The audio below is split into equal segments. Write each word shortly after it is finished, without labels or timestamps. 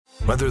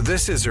Whether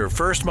this is her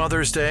first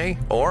Mother's Day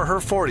or her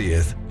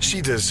 40th, she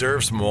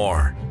deserves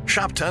more.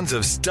 Shop tons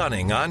of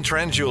stunning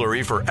on-trend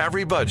jewelry for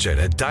every budget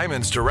at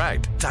Diamonds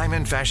Direct.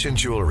 Diamond fashion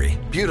jewelry,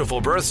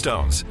 beautiful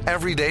birthstones,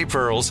 everyday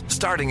pearls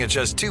starting at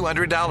just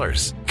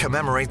 $200.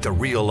 Commemorate the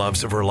real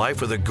loves of her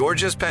life with a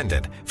gorgeous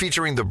pendant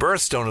featuring the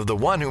birthstone of the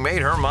one who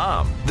made her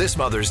mom. This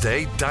Mother's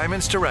Day,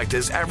 Diamonds Direct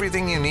is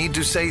everything you need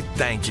to say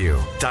thank you.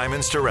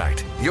 Diamonds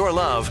Direct. Your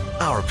love,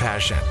 our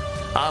passion.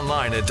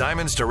 Online at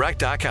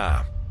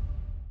diamondsdirect.com.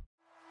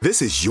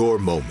 This is your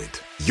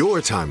moment, your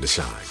time to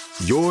shine,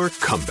 your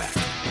comeback.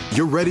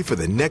 You're ready for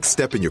the next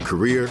step in your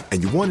career,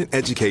 and you want an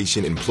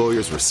education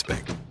employers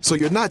respect. So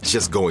you're not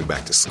just going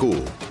back to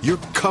school, you're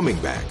coming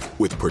back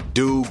with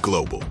Purdue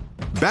Global.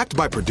 Backed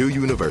by Purdue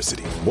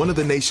University, one of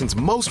the nation's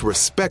most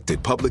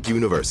respected public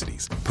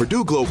universities,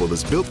 Purdue Global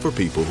is built for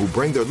people who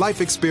bring their life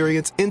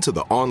experience into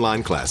the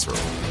online classroom.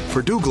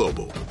 Purdue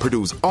Global,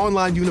 Purdue's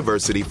online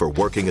university for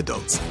working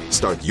adults.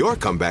 Start your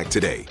comeback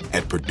today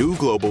at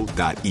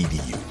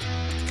purdueglobal.edu.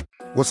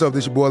 What's up,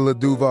 this your boy Lil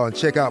Duval, and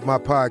check out my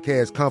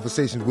podcast,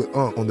 Conversations with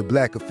Unc, on the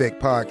Black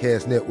Effect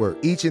Podcast Network.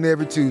 Each and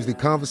every Tuesday,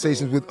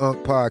 Conversations with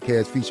Unc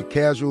podcast feature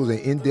casuals and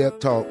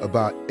in-depth talk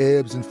about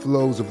ebbs and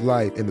flows of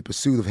life and the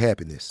pursuit of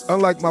happiness.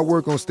 Unlike my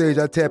work on stage,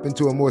 I tap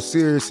into a more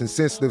serious and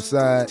sensitive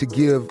side to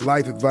give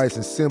life advice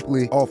and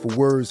simply offer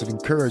words of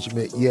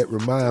encouragement, yet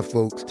remind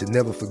folks to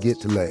never forget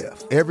to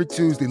laugh. Every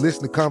Tuesday,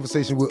 listen to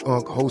Conversations with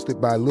Unc,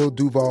 hosted by Lil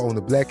Duval on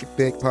the Black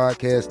Effect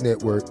Podcast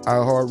Network,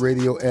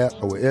 iHeartRadio app,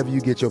 or wherever you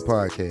get your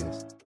podcasts.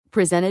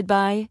 Presented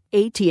by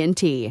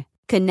AT&T.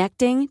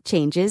 Connecting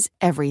changes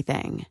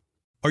everything.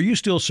 Are you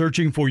still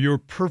searching for your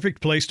perfect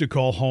place to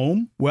call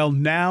home? Well,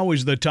 now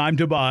is the time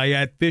to buy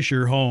at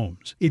Fisher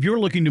Homes. If you're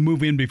looking to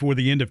move in before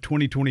the end of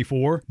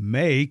 2024,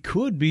 May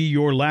could be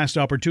your last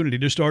opportunity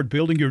to start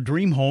building your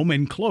dream home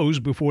and close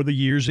before the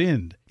year's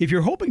end. If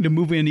you're hoping to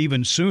move in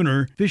even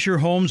sooner, Fisher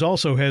Homes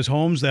also has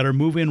homes that are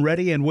move-in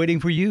ready and waiting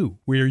for you,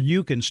 where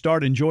you can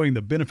start enjoying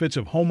the benefits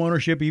of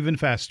homeownership even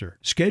faster.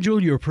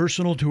 Schedule your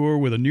personal tour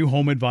with a new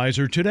home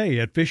advisor today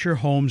at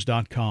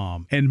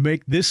FisherHomes.com and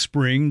make this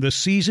spring the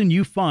season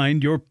you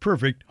find your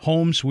perfect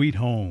home sweet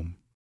home.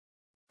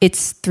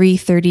 It's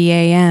 3:30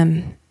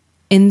 a.m.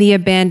 in the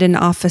abandoned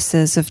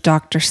offices of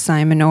Dr.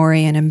 Simon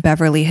Orion in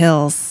Beverly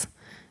Hills,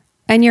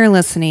 and you're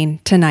listening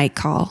to Night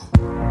Call.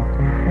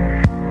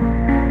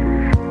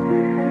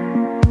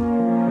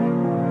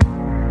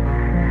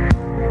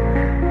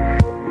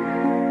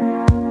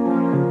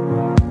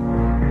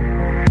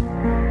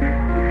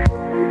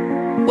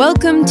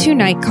 Welcome to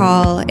Night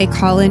Call, a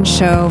call-in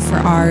show for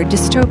our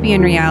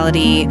dystopian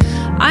reality.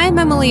 I'm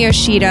Emily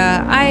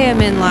Yoshida. I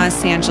am in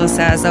Los Angeles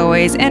as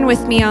always, and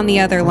with me on the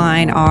other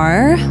line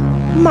are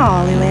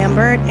Molly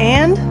Lambert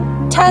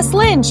and Tess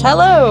Lynch.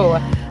 Hello.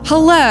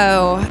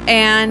 Hello,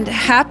 and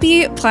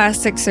happy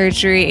Plastic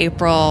Surgery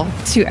April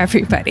to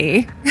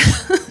everybody.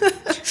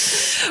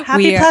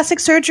 Happy Plastic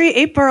Surgery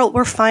April.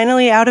 We're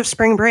finally out of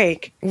spring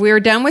break. We're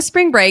done with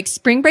spring break.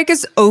 Spring break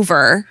is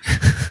over.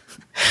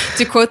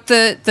 To quote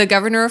the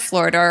governor of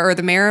Florida or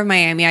the mayor of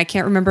Miami, I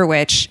can't remember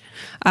which,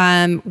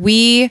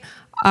 we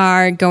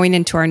are going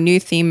into our new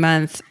theme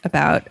month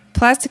about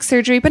plastic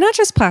surgery, but not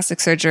just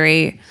plastic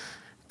surgery,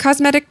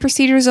 cosmetic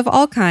procedures of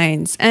all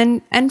kinds,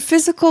 and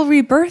physical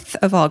rebirth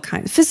of all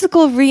kinds,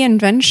 physical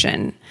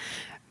reinvention.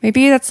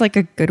 Maybe that's like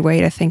a good way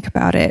to think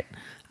about it.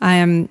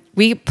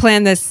 We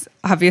planned this,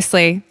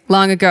 obviously,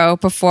 long ago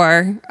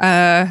before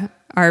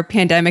our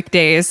pandemic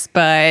days,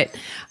 but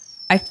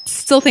I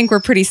still think we're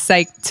pretty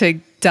psyched to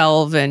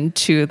delve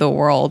into the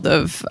world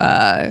of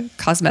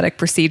cosmetic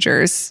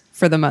procedures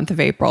for the month of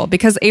April,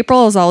 because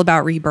April is all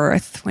about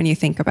rebirth when you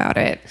think about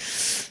it.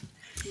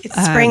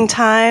 It's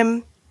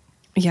springtime.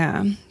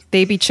 Yeah.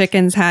 Baby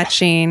chickens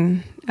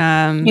hatching.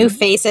 New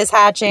faces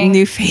hatching.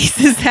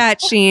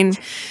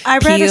 I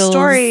read a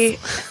story.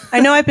 I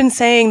know I've been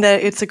saying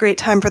that it's a great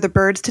time for the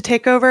birds to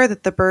take over,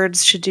 that the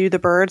birds should do the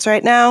birds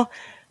right now.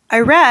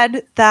 I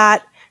read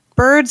that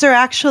birds are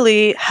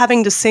actually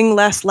having to sing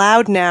less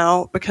loud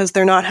now because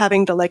they're not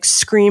having to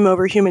scream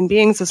over human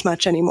beings as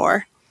much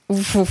anymore.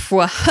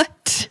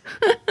 What?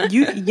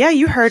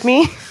 You heard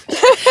me.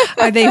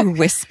 Are they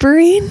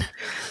whispering?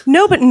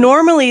 No, but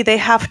normally they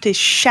have to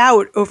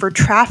shout over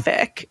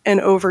traffic and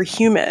over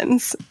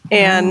humans.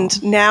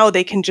 And now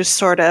they can just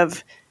sort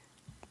of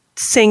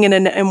sing in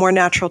a more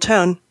natural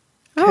tone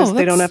because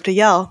they don't have to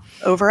yell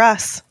over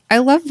us. I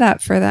love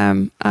that for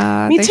them.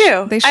 Me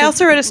too. I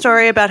also read a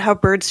story about how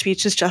bird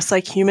speech is just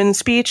like human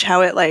speech,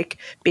 how it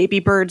baby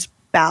birds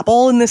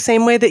babble in the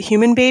same way that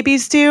human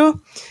babies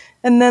do,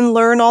 and then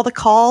learn all the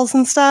calls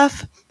and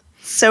stuff.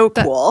 So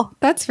cool.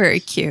 That's very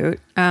cute.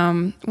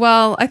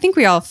 Well, I think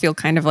we all feel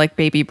kind of like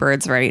baby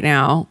birds right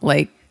now,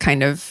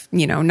 kind of,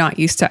 not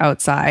used to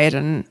outside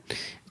and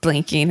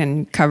blinking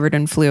and covered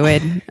in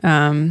fluid.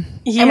 And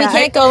we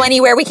can't go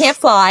anywhere. We can't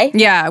fly.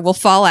 Yeah, we'll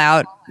fall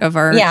out of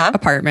our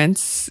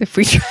apartments if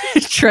we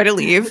try to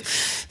leave.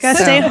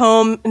 Gotta stay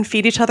home and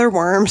feed each other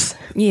worms.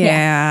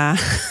 Yeah.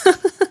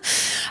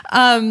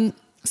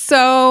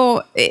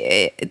 So,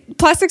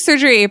 plastic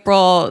surgery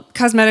April,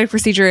 cosmetic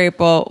procedure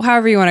April,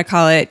 however you want to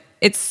call it,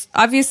 it's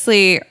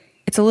obviously,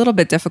 it's a little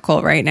bit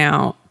difficult right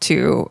now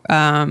to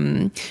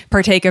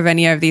partake of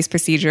any of these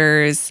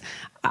procedures.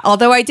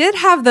 Although I did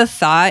have the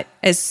thought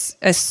as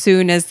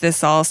soon as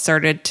this all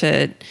started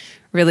to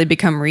really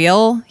become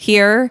real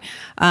here,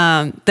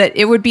 that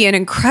it would be an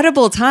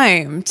incredible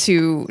time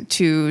to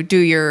do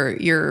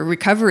your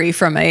recovery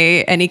from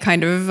any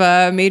kind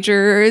of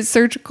major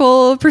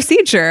surgical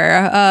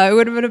procedure. It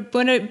would have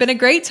been a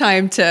great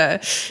time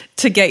to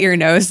get your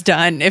nose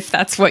done if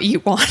that's what you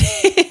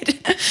wanted.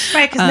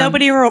 Right, because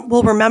nobody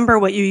will remember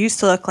what you used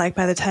to look like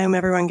by the time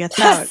everyone gets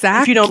out.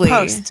 Exactly. If you don't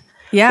post.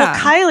 Yeah. Well,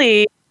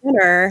 Kylie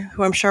Jenner,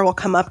 who I'm sure will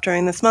come up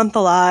during this month a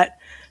lot,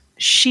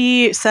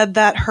 she said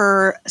that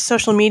her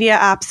social media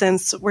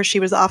absence, where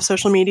she was off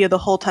social media the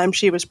whole time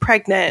she was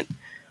pregnant,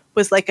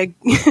 was like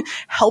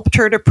helped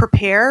her to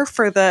prepare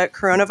for the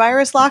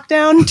coronavirus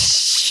lockdown.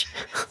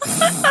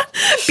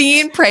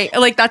 Being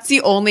like that's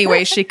the only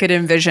way she could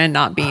envision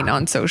not being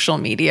on social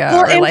media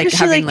or like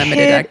having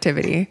limited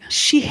activity.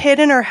 She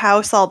hid in her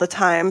house all the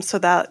time so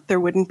that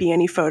there wouldn't be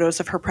any photos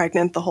of her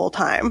pregnant the whole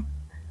time.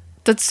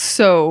 That's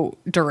so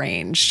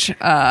deranged.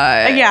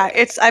 Yeah,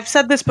 I've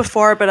said this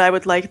before, but I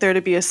would like there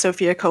to be a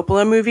Sofia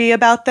Coppola movie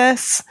about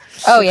this.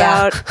 Oh,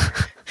 yeah. About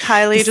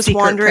Kylie just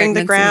wandering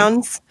the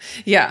grounds.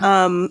 Yeah.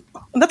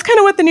 That's kind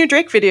of what the new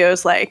Drake video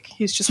is like.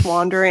 He's just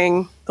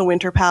wandering the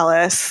Winter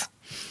Palace.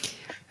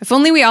 If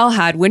only we all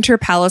had winter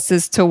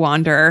palaces to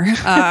wander.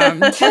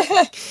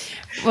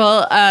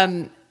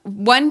 Well,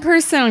 one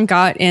person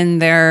got in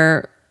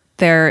their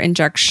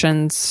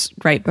injections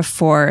right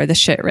before the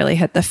shit really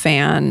hit the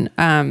fan.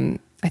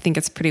 I think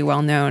it's pretty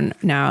well known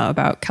now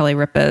about Kelly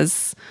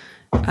Ripa's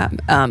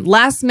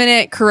last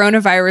minute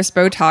coronavirus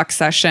Botox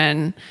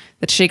session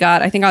that she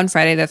got, I think, on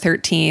Friday the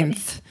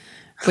 13th,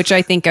 which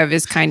I think of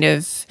as kind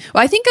of,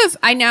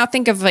 I now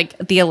think of like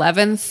the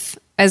 11th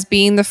as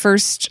being the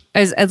first,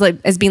 as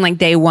being like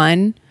day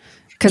one.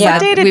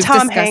 What day did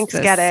Tom Hanks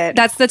get it?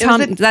 That's the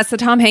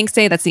Tom Hanks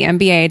day. That's the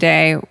NBA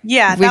day.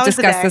 Yeah, we've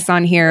discussed this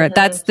on here. Mm-hmm.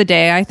 That's the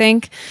day, I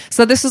think.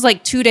 So this was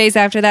like 2 days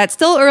after that.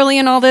 Still early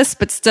in all this,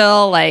 but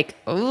still like,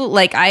 ooh,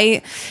 like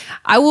I'm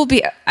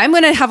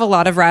going to have a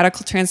lot of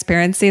radical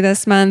transparency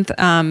this month.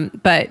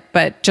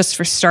 But just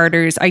for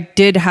starters, I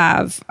did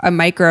have a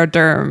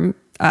microderm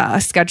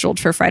scheduled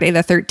for Friday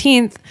the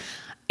 13th,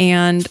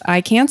 and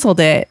I canceled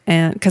it,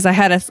 and because I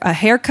had a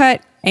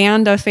haircut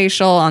and a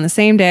facial on the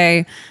same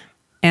day.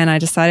 And I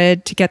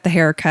decided to get the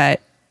haircut.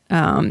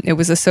 It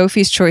was a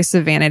Sophie's choice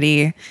of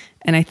vanity,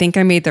 and I think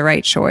I made the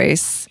right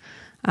choice.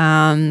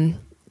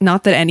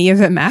 Not that any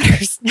of it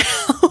matters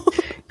now.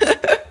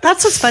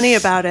 That's what's funny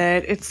about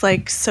it. It's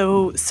like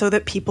so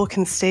that people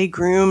can stay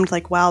groomed,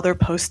 like while they're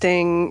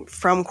posting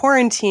from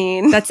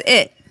quarantine. That's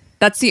it.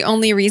 That's the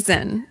only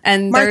reason.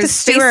 And Martha there's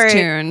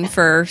Facetune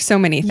for so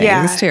many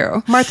things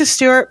too. Martha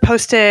Stewart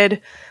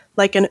posted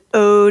like an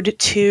ode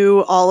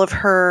to all of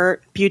her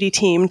beauty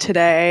team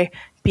today,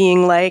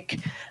 being like,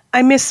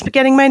 I miss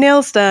getting my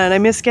nails done. I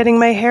miss getting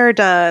my hair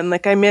done.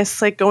 Like, I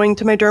miss like going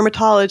to my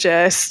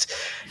dermatologist,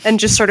 and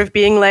just sort of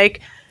being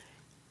like,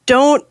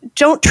 don't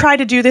try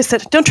to do this.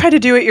 Don't try to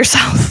do it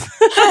yourself.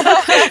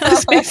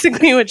 That's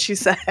basically what she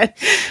said.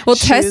 Well,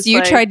 Tess,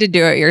 you tried to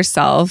do it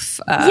yourself.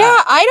 Yeah,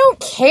 I don't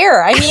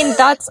care. I mean,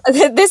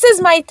 this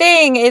is my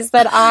thing, is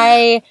that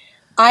I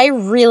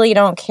really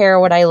don't care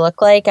what I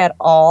look like at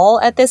all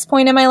at this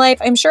point in my life.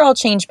 I'm sure I'll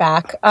change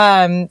back.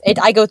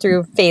 I go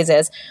through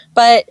phases.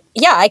 But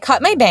yeah, I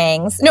cut my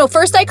bangs. No,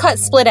 first I cut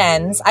split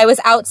ends. I was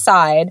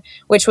outside,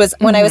 which was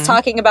when I was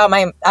talking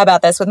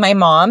about this with my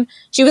mom.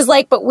 She was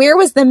like, but where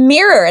was the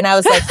mirror? And I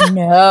was like,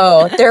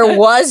 no, there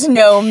was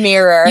no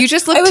mirror. You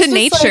just looked to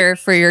nature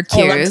for your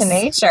cues. I looked to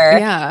nature.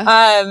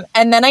 Yeah.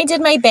 And then I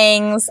did my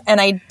bangs,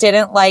 and I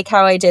didn't like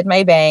how I did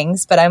my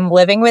bangs, but I'm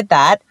living with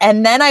that.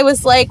 And then I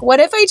was like, what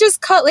if I just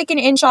cut like an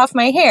inch off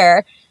my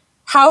hair?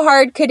 How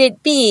hard could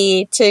it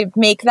be to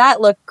make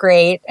that look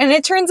great? And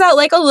it turns out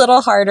like a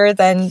little harder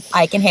than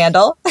I can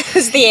handle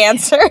is the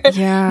answer.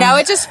 Yeah. Now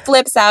it just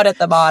flips out at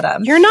the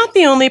bottom. You're not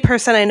the only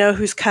person I know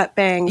who's cut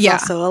bangs. Yeah.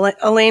 Also,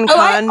 Elaine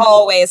Kahn. I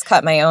always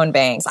cut my own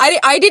bangs.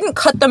 I didn't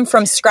cut them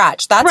from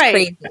scratch. That's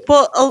crazy.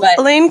 Well,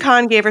 Elaine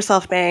Kahn gave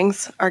herself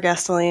bangs, our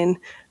guest Elaine.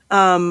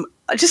 I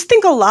just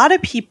think a lot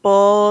of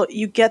people,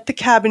 you get the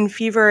cabin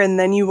fever and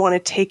then you want to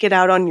take it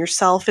out on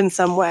yourself in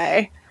some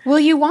way. Well,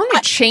 you want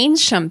to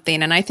change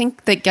something, and I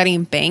think that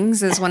getting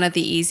bangs is one of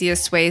the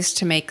easiest ways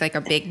to make like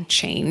a big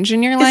change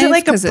in your life. Is it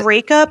like a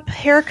breakup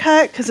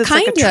haircut? Because it's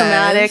like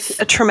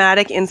a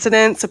traumatic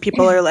incident, so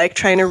people are like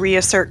trying to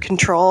reassert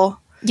control.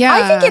 Yeah,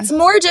 I think it's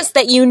more just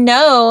that you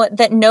know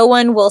that no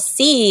one will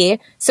see,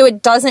 so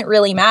it doesn't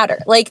really matter.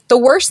 Like, the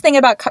worst thing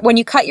about when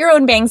you cut your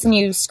own bangs and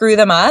you screw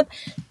them up,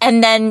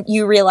 and then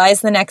you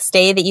realize the next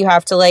day that you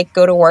have to like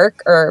go to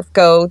work or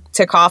go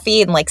to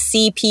coffee and like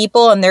see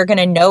people, and they're going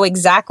to know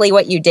exactly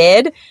what you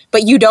did,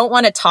 but you don't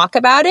want to talk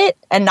about it,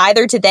 and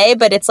neither do they.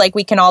 But it's like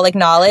we can all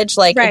acknowledge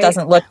like it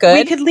doesn't look good.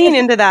 We could lean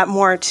into that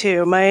more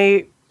too.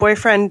 My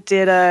boyfriend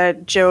did a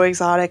Joe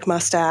Exotic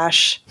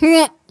mustache.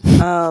 And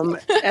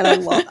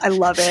I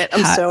love it.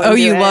 I'm so into it. Oh,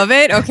 you love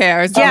it?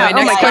 Okay. My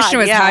next question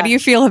was, how do you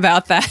feel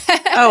about that?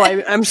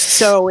 I'm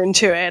so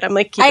into it. I'm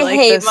like, I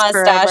hate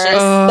mustaches.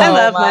 I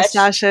love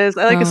mustaches.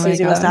 I like a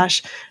Susie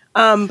mustache.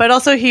 But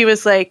also he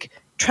was like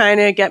trying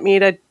to get me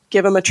to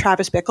give him a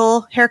Travis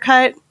Bickle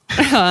haircut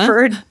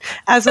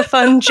as a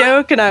fun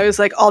joke. And I was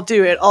like, I'll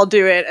do it.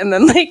 And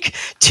then like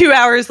 2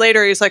 hours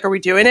later, he's like, are we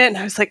doing it? And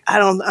I was like, I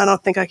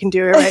don't think I can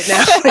do it right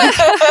now.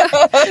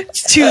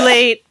 It's too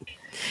late.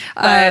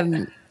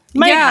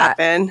 Might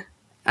happen.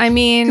 I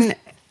mean,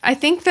 I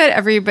think that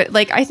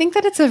I think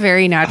that it's a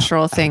very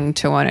natural thing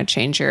to want to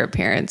change your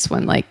appearance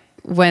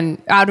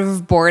when out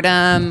of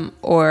boredom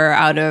or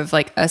out of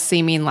like a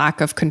seeming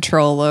lack of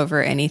control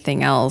over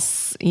anything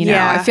else. You know,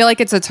 I feel like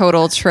it's a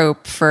total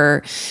trope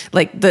for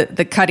like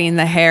the cutting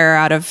the hair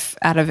out of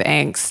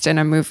angst in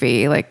a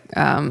movie, like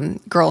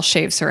girl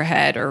shaves her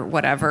head or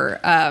whatever.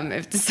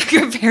 It's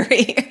like a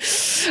very,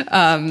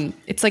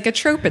 it's like a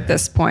trope at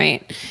this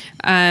point.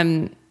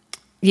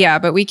 Yeah,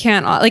 but we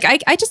can't, like,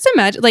 I just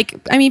imagine, like,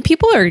 I mean,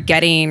 people are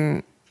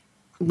getting,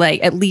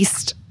 like, at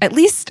least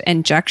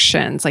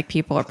injections. Like,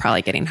 people are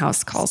probably getting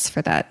house calls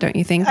for that, don't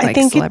you think? I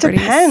think it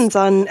depends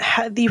on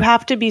how, you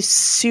have to be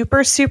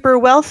super, super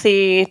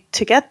wealthy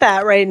to get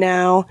that right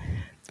now.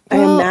 I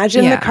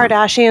imagine the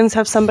Kardashians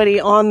have somebody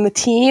on the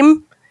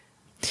team.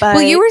 But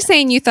well, you were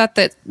saying you thought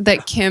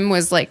that Kim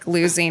was, like,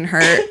 losing her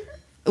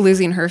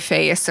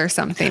face or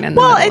something.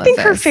 I think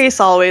her face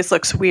always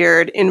looks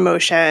weird in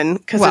motion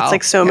because it's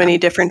like so many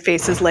different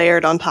faces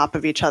layered on top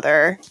of each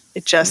other.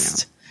 It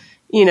just,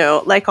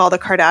 like all the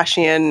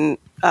Kardashian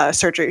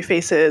surgery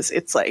faces,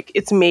 it's like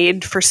it's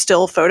made for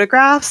still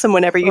photographs. And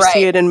whenever you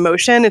see it in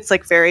motion, it's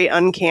like very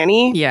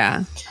uncanny.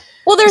 Yeah.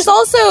 Well, there's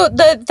also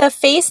the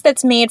face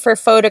that's made for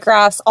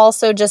photographs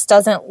also just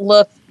doesn't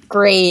look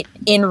great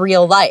in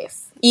real life.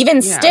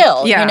 Even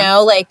still,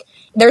 like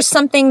there's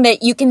something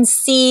that you can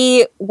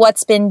see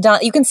what's been done.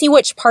 You can see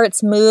which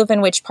parts move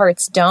and which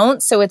parts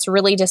don't. So it's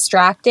really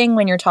distracting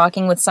when you're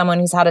talking with someone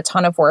who's had a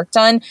ton of work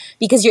done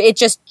because it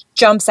just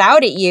jumps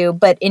out at you.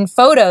 But in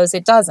photos,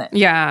 it doesn't.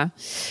 Yeah.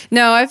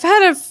 No, I've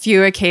had a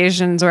few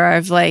occasions where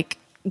I've like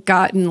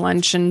gotten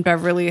lunch in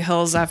Beverly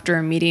Hills after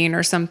a meeting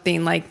or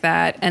something like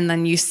that. And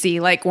then you see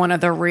like one of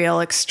the real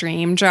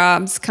extreme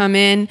jobs come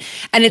in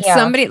and it's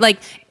somebody like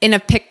in a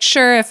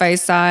picture. If I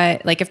saw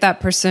it, like if that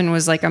person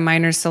was like a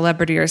minor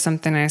celebrity or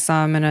something, I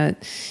saw them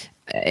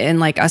in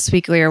like Us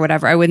Weekly or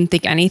whatever, I wouldn't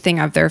think anything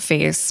of their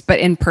face, but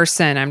in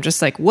person, I'm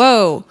just like,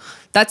 whoa,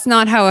 that's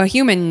not how a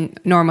human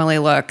normally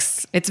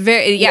looks. It's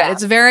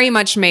it's very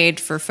much made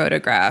for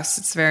photographs.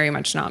 It's very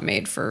much not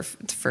made for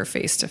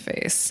face to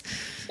face.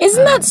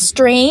 Isn't that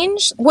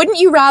strange? Wouldn't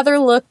you rather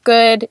look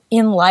good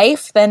in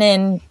life than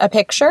in a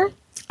picture?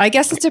 I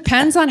guess it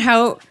depends on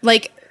how,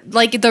 like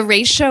the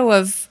ratio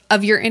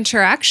of your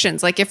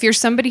interactions. Like if you're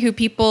somebody who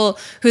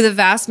the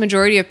vast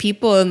majority of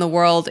people in the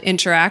world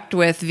interact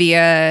with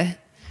via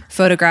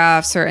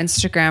photographs or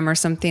Instagram or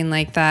something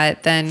like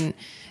that, then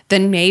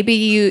maybe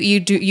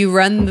you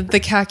run the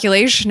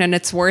calculation and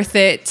it's worth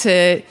it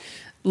to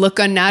look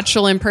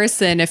unnatural in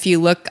person if you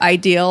look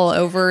ideal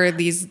over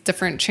these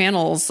different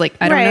channels. Like,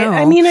 I don't know.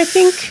 I mean, I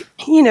think,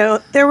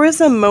 there was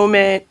a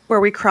moment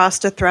where we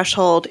crossed a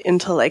threshold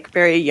into like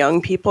very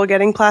young people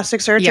getting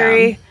plastic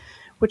surgery,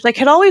 which like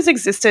had always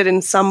existed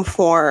in some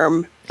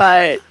form.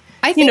 But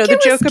I think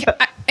the joke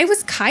about it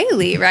was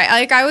Kylie, right?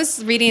 Like I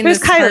was reading this.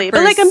 It was Kylie,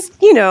 but like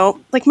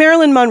like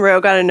Marilyn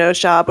Monroe got a nose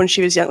job when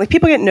she was young. Like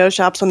people get nose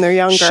jobs when they're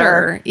younger.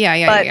 Sure.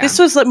 Yeah. But this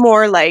was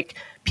more like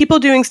people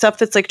doing stuff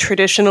that's like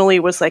traditionally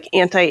was like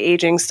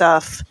anti-aging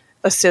stuff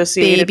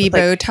associated with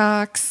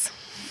Botox.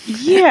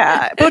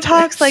 Yeah,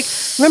 Botox. Like,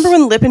 remember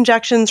when lip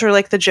injections were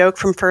like the joke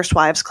from First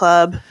Wives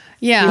Club?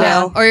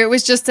 Yeah, or it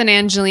was just an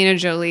Angelina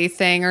Jolie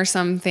thing or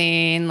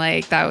something.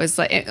 Like that was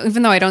like,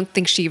 even though I don't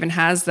think she even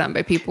has them,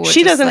 but people would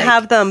she doesn't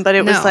have them, but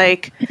it was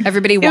like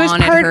everybody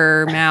wanted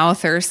her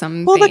mouth or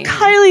something. Well, the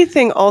Kylie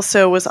thing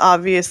also was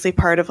obviously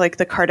part of like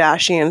the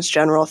Kardashians'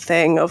 general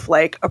thing of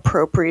like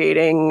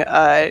appropriating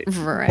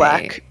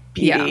black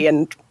beauty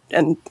and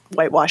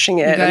whitewashing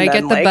it. You gotta and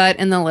get the butt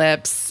and the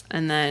lips,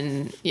 and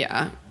then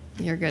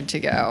you're good to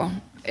go.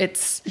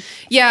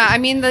 I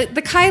mean,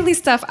 the Kylie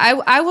stuff,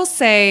 I will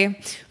say,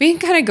 we can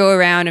kind of go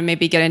around and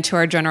maybe get into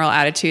our general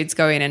attitudes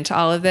going into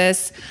all of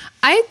this.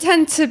 I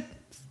tend to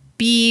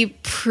be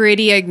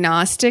pretty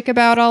agnostic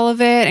about all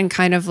of it and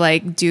kind of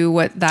like do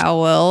what thou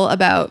will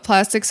about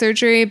plastic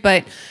surgery.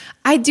 But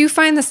I do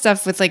find the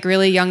stuff with like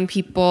really young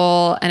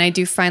people, and I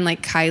do find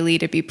like Kylie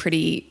to be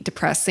pretty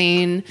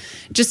depressing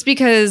just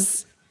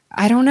because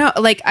I don't know,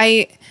 like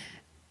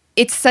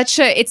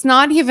it's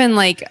not even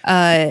like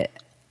an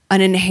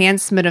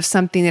enhancement of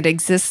something that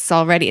exists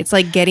already. It's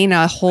like getting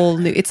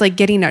it's like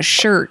getting a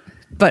shirt,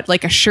 but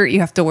like a shirt you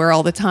have to wear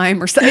all the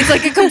time or something. It's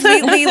like a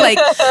completely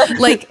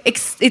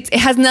it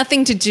has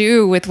nothing to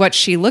do with what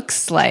she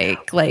looks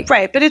like. Like,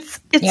 right. But it's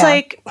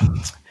like,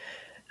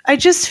 I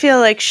just feel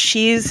like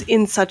she's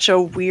in such a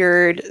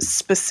weird,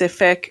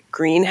 specific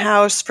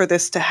greenhouse for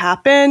this to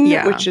happen,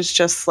 which is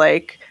just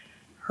like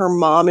her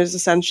mom is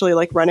essentially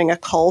like running a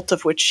cult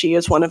of which she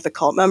is one of the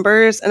cult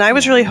members. And I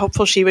was really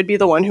hopeful she would be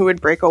the one who would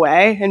break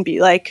away and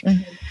be like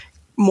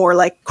more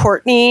like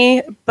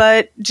Courtney,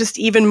 but just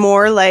even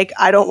more like,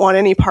 I don't want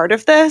any part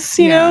of this,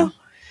 you know?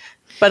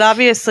 But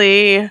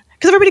obviously,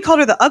 because everybody called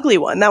her the ugly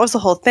one. That was the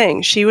whole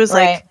thing. She was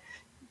like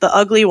the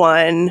ugly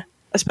one,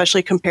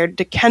 especially compared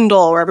to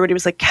Kendall, where everybody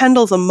was like,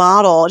 Kendall's a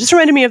model. It just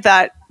reminded me of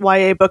that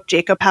YA book,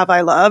 Jacob Have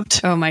I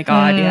Loved? Oh my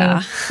God,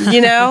 yeah. You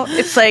know,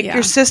 it's like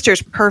your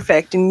sister's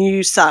perfect and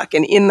you suck.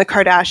 And in the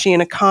Kardashian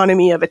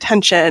economy of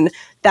attention,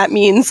 that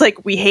means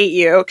like we hate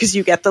you because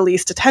you get the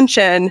least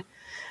attention.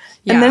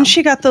 Yeah. And then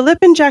she got the lip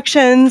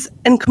injections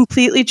and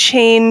completely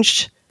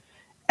changed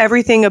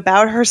everything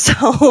about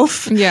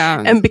herself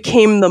and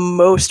became the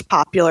most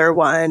popular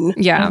one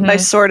by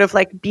sort of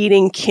like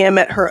beating Kim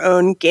at her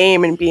own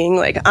game and being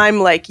like,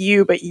 I'm like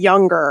you, but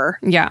younger.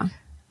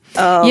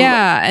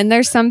 And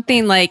there's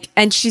something like,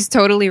 and she's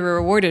totally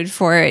rewarded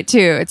for it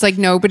too. It's like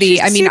nobody,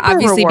 I mean,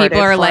 obviously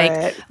people are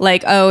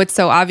like, oh, it's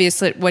so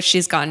obvious what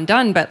she's gotten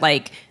done, but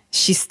like,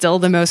 she's still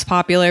the most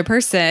popular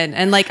person.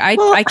 And like,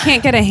 I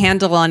can't get a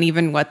handle on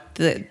even what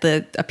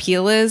the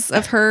appeal is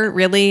of her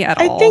really at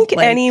all. I think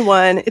like,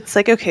 anyone, it's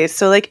like, okay,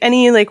 so like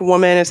any like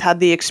woman has had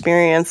the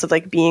experience of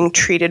like being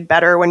treated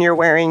better when you're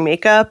wearing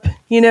makeup,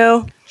 you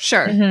know?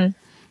 Sure.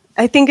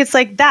 I think it's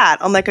like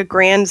that on like a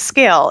grand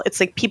scale. It's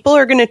like people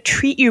are going to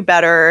treat you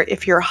better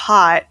if you're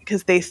hot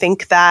because they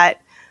think that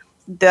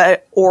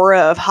the aura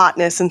of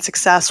hotness and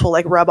success will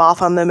like rub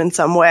off on them in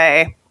some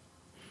way.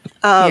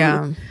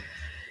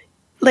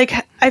 Like,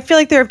 I feel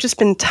like there have just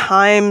been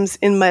times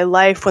in my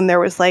life when there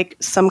was like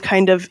some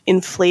kind of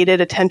inflated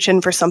attention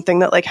for something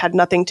that like had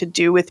nothing to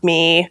do with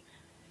me,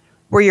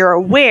 where you're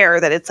aware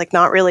that it's like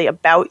not really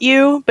about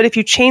you. But if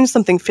you change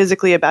something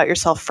physically about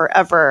yourself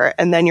forever,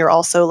 and then you're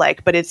also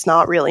like, but it's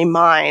not really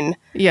mine.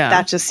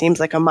 That just seems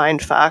like a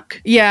mind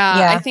fuck.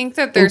 I think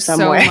that there's so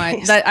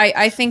much that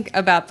I think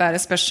about that,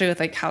 especially with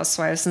like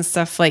Housewives and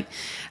stuff. Like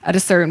at a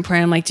certain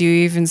point, I'm like, do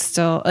you even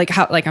still like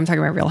how, like I'm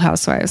talking about Real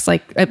Housewives,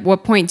 like at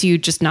what point do you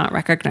just not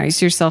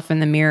recognize yourself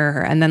in the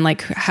mirror? And then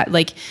like,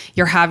 like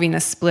you're having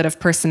a split of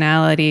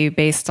personality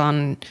based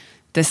on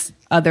this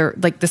other,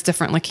 like this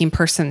different looking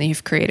person that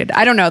you've created.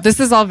 I don't know. This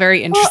is all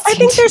very interesting. Well, I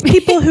think there's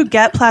people who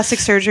get plastic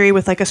surgery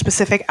with like a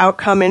specific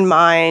outcome in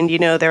mind. You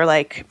know, they're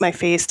like, my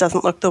face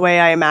doesn't look the way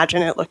I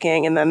imagine it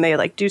looking. And then they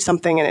like do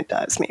something and it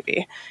does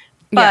maybe.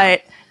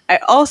 But I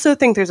also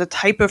think there's a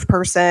type of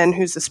person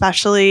who's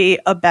especially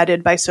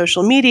abetted by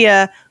social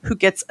media who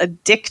gets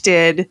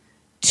addicted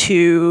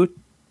to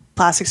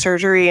plastic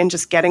surgery and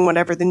just getting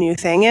whatever the new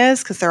thing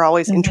is because they're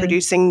always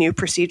introducing new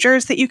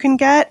procedures that you can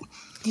get.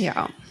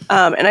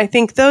 And I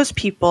think those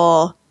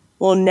people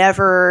will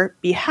never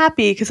be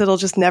happy because it'll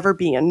just never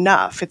be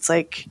enough. It's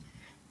like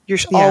you're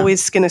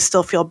always going to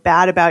still feel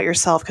bad about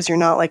yourself because you're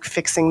not like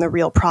fixing the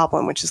real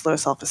problem, which is low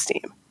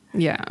self-esteem.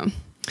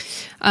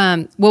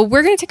 Well,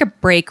 we're going to take a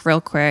break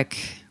real quick.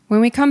 When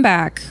we come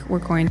back, we're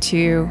going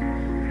to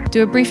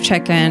do a brief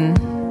check-in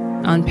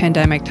on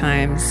pandemic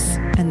times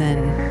and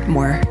then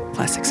more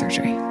plastic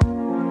surgery.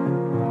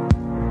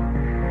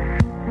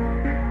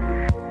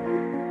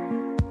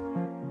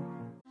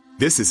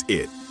 This is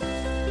it.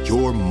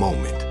 Your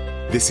moment.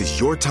 This is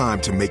your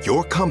time to make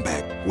your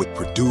comeback with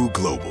Purdue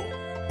Global.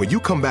 When you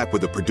come back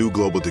with a Purdue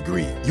Global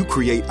degree, you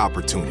create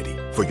opportunity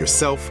for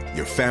yourself,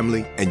 your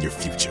family, and your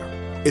future.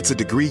 It's a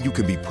degree you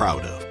can be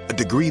proud of, a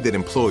degree that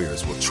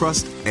employers will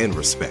trust and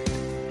respect.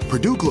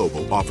 Purdue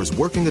Global offers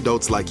working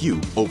adults like you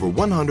over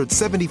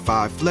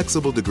 175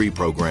 flexible degree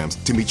programs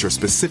to meet your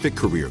specific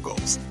career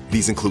goals.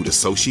 These include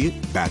associate,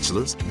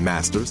 bachelor's,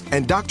 master's,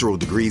 and doctoral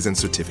degrees and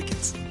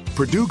certificates.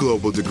 Purdue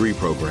Global degree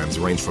programs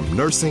range from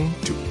nursing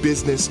to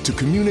business to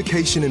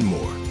communication and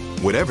more.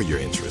 Whatever your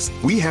interest,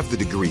 we have the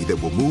degree that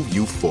will move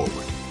you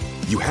forward.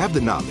 You have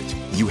the knowledge,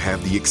 you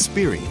have the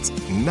experience.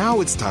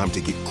 Now it's time to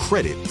get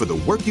credit for the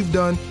work you've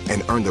done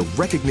and earn the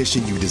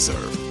recognition you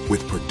deserve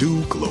with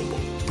Purdue Global,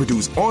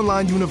 Purdue's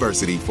online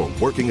university for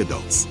working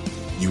adults.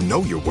 You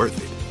know you're worth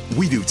it.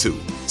 We do too.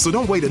 So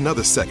don't wait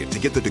another second to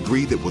get the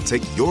degree that will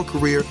take your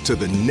career to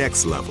the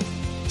next level.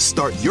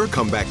 Start your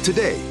comeback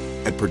today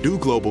at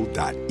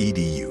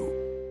purdueglobal.edu.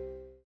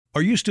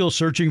 Are you still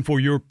searching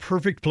for your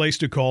perfect place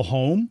to call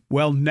home?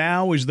 Well,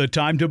 now is the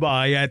time to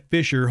buy at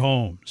Fisher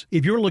Homes.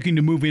 If you're looking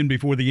to move in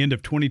before the end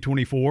of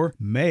 2024,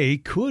 May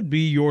could be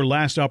your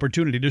last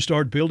opportunity to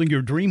start building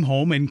your dream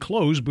home and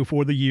close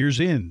before the year's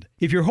end.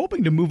 If you're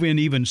hoping to move in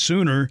even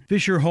sooner,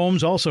 Fisher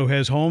Homes also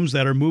has homes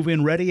that are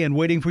move-in ready and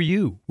waiting for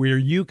you, where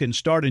you can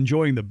start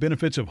enjoying the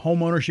benefits of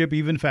homeownership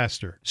even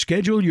faster.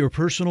 Schedule your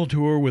personal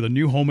tour with a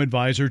new home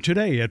advisor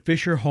today at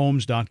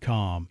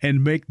FisherHomes.com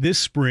and make this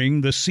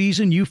spring the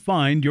season you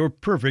find your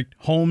perfect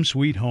home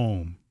sweet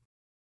home.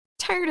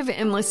 Tired of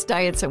endless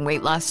diets and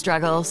weight loss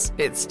struggles?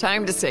 It's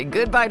time to say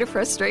goodbye to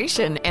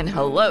frustration and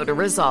hello to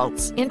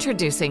results.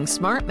 Introducing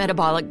Smart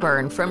Metabolic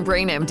Burn from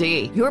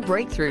BrainMD, your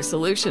breakthrough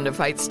solution to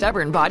fight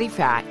stubborn body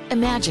fat.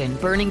 Imagine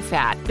burning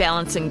fat,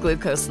 balancing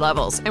glucose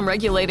levels, and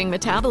regulating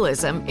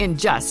metabolism in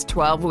just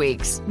 12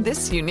 weeks.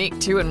 This unique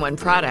 2-in-1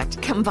 product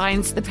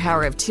combines the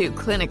power of 2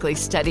 clinically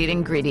studied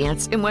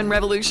ingredients in one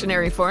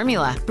revolutionary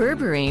formula.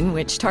 Berberine,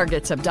 which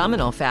targets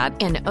abdominal fat,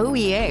 and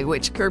OEA,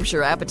 which curbs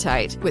your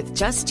appetite. With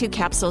just 2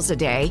 capsules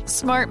a day,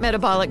 Smart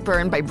Metabolic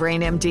Burn by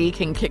BrainMD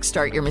can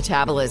kickstart your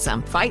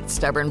metabolism, fight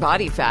stubborn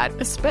body fat,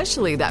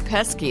 especially that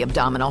pesky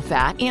abdominal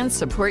fat, and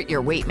support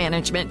your weight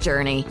management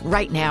journey.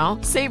 Right now,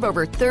 save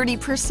over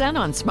 30%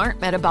 on Smart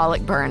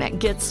Metabolic Burn at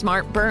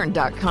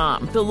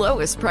GetSmartBurn.com. The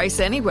lowest price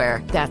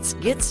anywhere. That's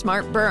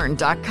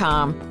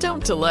GetSmartBurn.com.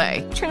 Don't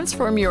delay.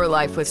 Transform your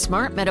life with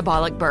Smart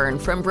Metabolic Burn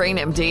from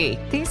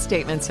BrainMD. These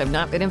statements have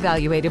not been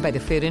evaluated by the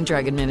Food and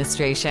Drug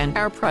Administration.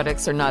 Our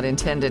products are not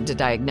intended to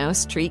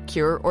diagnose, treat,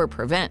 cure, or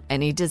prevent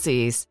any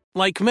disease.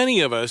 Like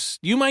many of us,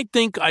 you might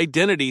think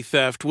identity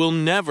theft will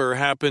never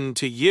happen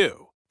to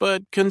you.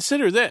 But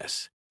consider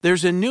this.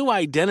 There's a new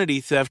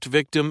identity theft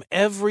victim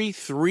every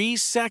 3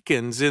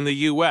 seconds in the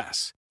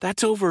U.S.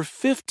 That's over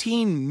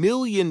 15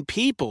 million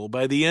people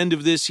by the end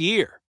of this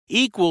year,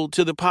 equal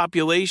to the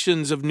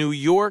populations of New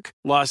York,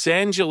 Los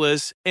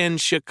Angeles, and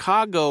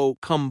Chicago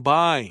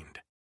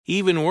combined.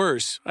 Even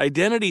worse,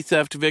 identity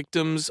theft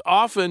victims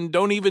often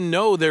don't even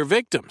know they're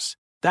victims.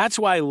 That's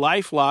why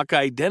LifeLock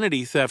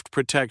Identity Theft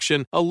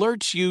Protection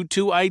alerts you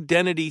to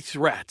identity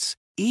threats,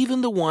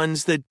 even the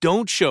ones that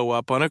don't show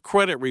up on a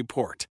credit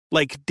report,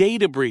 like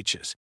data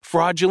breaches,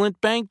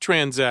 fraudulent bank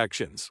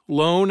transactions,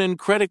 loan and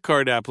credit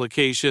card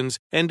applications,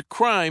 and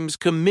crimes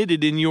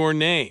committed in your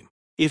name.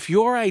 If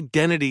your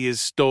identity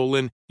is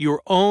stolen,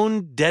 your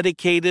own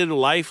dedicated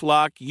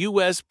LifeLock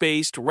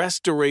US-based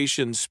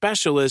restoration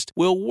specialist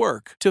will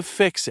work to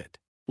fix it.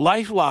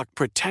 LifeLock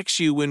protects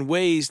you in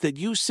ways that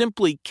you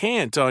simply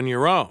can't on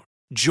your own.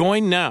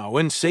 Join now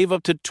and save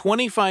up to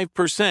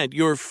 25%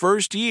 your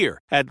first year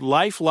at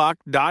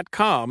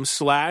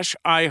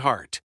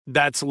LifeLock.com/iHeart.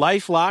 That's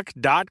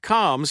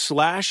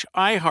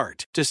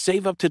LifeLock.com/iHeart to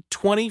save up to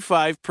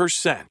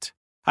 25%.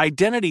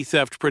 Identity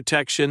theft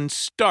protection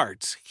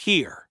starts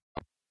here.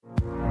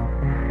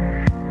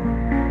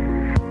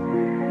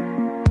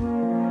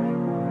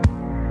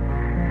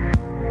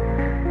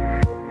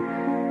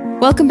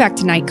 Welcome back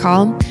to Night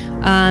Call.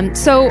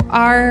 So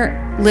our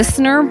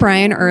listener,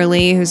 Brian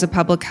Early, who's a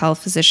public health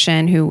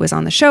physician who was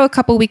on the show a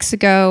couple weeks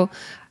ago,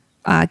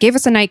 gave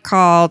us a night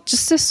call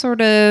just to sort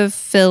of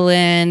fill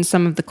in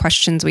some of the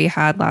questions we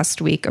had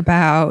last week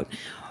about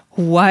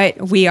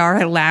what we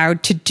are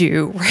allowed to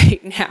do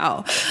right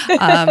now.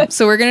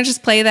 So we're going to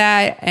just play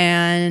that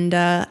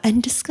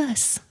and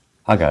discuss.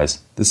 Hi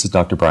guys, this is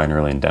Dr. Brian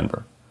Early in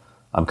Denver.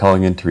 I'm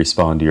calling in to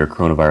respond to your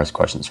coronavirus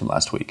questions from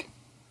last week.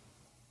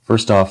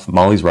 First off,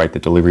 Molly's right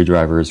that delivery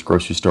drivers,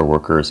 grocery store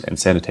workers, and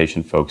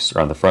sanitation folks are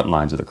on the front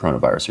lines of the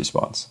coronavirus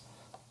response.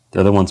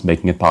 They're the ones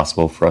making it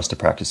possible for us to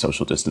practice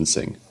social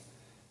distancing.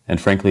 And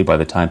frankly, by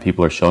the time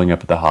people are showing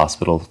up at the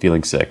hospital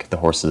feeling sick, the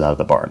horse is out of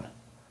the barn.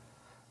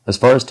 As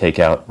far as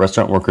takeout,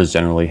 restaurant workers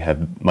generally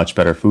have much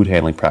better food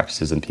handling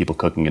practices than people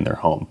cooking in their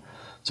home,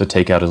 so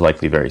takeout is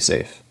likely very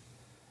safe.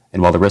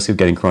 And while the risk of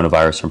getting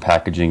coronavirus from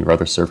packaging or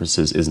other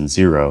surfaces isn't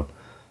zero,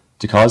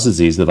 to cause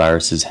disease, the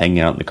viruses hanging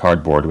out in the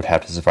cardboard would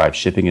have to survive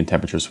shipping and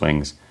temperature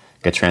swings,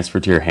 get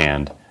transferred to your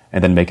hand,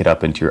 and then make it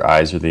up into your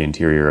eyes or the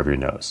interior of your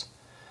nose.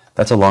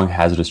 That's a long,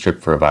 hazardous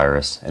trip for a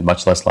virus, and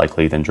much less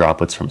likely than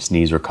droplets from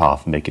sneeze or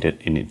cough making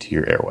it into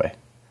your airway.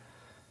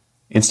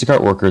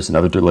 Instacart workers and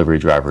other delivery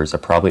drivers are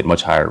probably at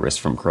much higher risk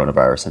from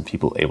coronavirus than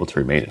people able to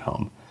remain at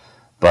home.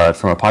 But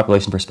from a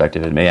population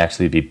perspective, it may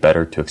actually be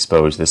better to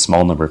expose this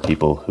small number of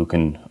people who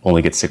can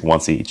only get sick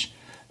once each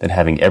than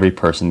having every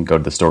person go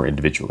to the store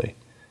individually.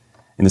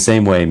 In the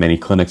same way, many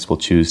clinics will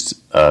choose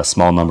a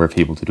small number of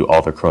people to do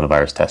all their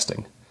coronavirus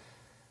testing.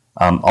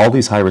 All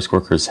these high-risk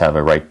workers have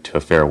a right to a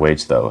fair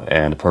wage, though,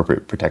 and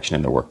appropriate protection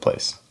in their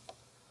workplace.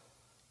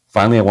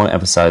 Finally, I want to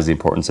emphasize the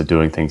importance of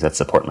doing things that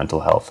support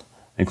mental health,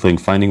 including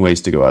finding ways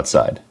to go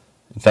outside.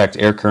 In fact,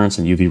 air currents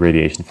and UV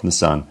radiation from the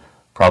sun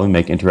probably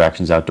make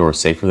interactions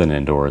outdoors safer than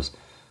indoors,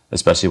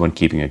 especially when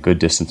keeping a good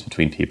distance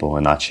between people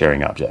and not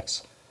sharing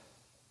objects.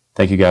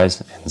 Thank you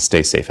guys, and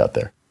stay safe out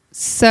there.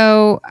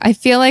 So I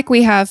feel like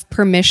we have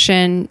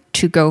permission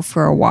to go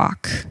for a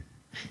walk,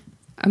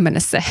 I'm going to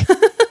say.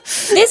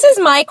 This is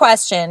my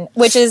question,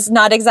 which is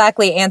not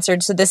exactly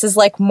answered. So this is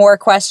like more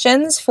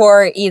questions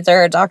for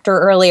either Dr.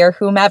 Early or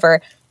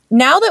whomever.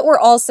 Now that we're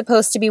all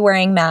supposed to be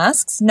wearing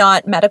masks,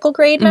 not medical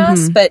grade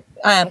masks, but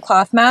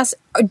cloth masks,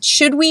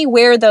 should we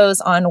wear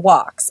those on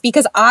walks?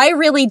 Because I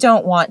really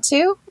don't want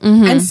to.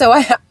 And so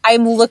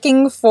I'm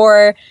looking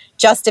for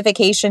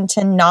justification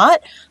to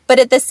not. But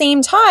at the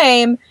same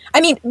time,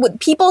 I mean,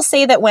 people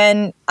say that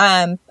when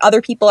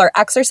other people are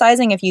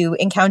exercising, if you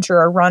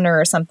encounter a runner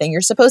or something,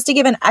 you're supposed to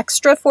give an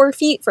extra 4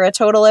 feet for a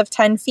total of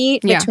 10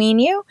 feet between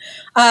you.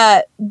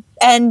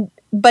 And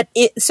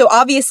so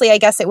obviously I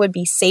guess it would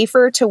be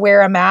safer to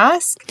wear a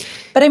mask,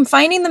 but I'm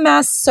finding the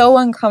mask so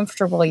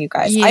uncomfortable, you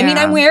guys. I mean,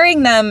 I'm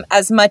wearing them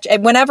as much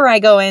whenever I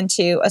go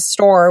into a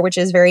store, which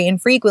is very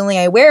infrequently,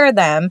 I wear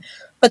them,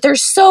 but they're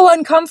so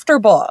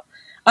uncomfortable.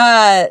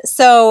 My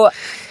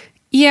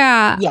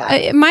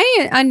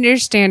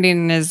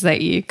understanding is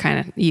that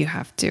you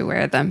have to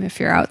wear them if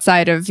you're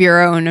outside of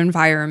your own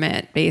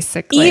environment,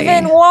 basically.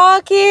 Even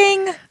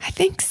walking? I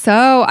think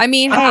so. I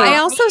mean, I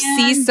also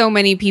see so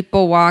many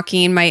people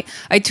walking. I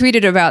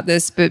tweeted about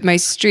this, but my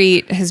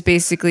street has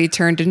basically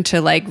turned into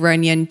like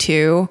Runyon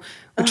 2,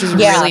 which is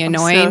really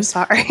annoying. I'm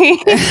so sorry.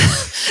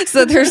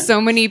 So there's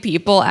so many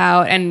people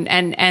out,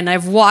 and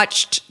I've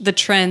watched the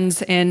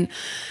trends in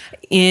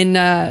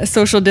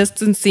social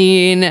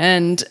distancing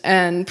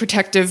and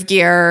protective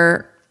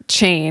gear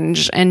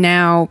change, and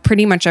now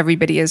pretty much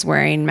everybody is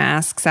wearing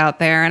masks out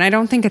there, and I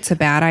don't think it's a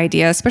bad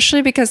idea,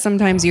 especially because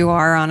sometimes you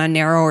are on a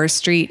narrower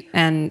street,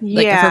 and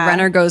like if a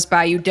runner goes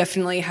by, you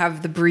definitely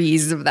have the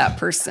breeze of that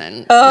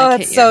person.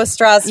 It's so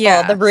stressful,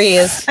 the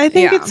breeze. I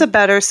think it's a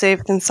better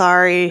safe than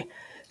sorry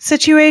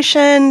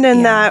situation,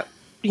 and that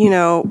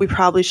we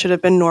probably should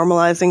have been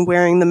normalizing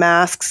wearing the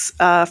masks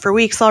for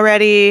weeks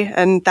already,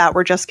 and that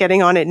we're just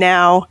getting on it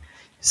now,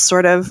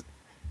 sort of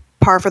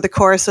par for the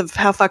course of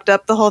how fucked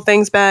up the whole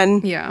thing's been.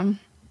 Yeah.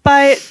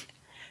 But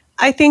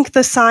I think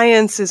the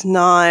science is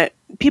not,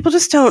 people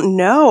just don't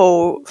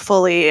know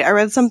fully. I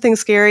read something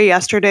scary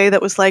yesterday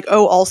that was like,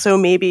 also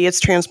maybe it's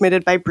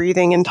transmitted by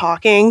breathing and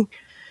talking.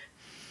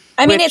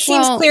 I mean, it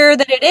seems clear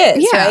that it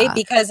is, right?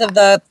 Because of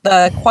the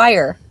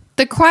choir.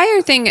 The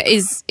choir thing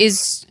is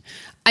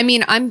I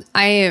mean,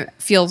 I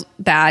feel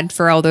bad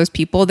for all those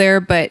people there,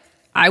 but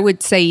I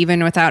would say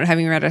even without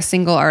having read a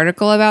single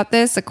article about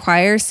this, a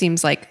choir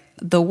seems like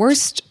the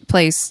worst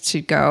place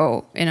to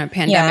go in a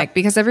pandemic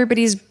because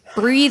everybody's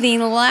breathing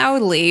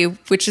loudly,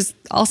 which is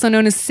also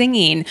known as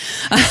singing.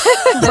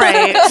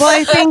 Right. Well,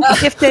 I think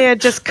if they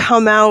had just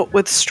come out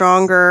with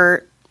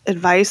stronger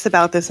advice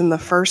about this in the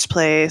first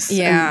place,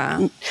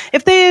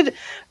 if they had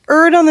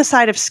erred on the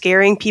side of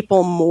scaring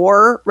people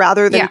more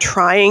rather than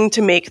trying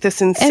to make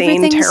this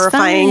insane,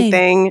 terrifying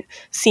thing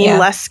seem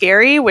less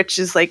scary, which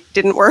is like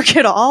didn't work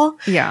at all.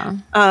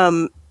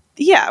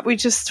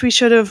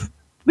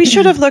 We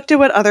should have looked at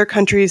what other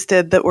countries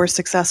did that were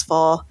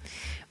successful.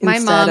 My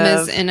mom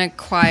is in a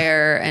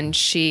choir, and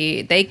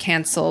they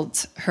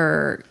canceled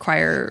her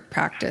choir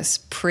practice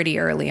pretty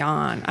early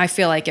on. I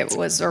feel like it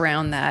was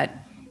around that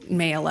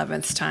May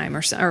 11th time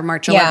or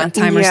March 11th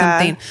time or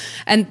something.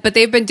 But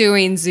they've been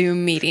doing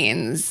Zoom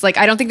meetings. Like,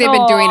 I don't think they've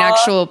been doing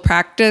actual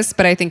practice,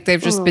 but I think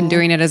they've just been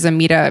doing it as a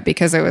meetup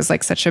because it was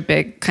like such a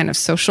big kind of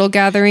social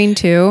gathering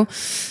too.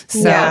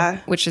 So,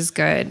 which is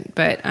good.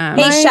 But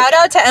hey, shout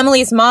out to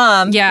Emily's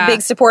mom.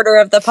 Big supporter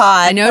of the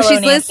pod. I know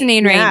she's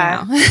listening right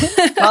now.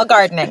 While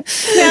gardening.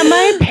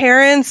 My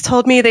parents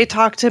told me they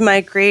talked to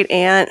my great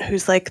aunt,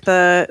 who's like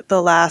the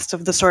last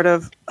of the sort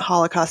of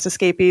Holocaust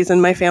escapees in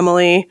my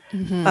family.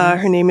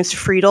 Her name is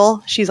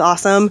Friedel. She's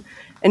awesome.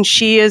 And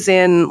she is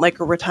in like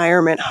a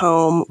retirement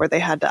home where they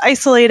had to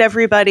isolate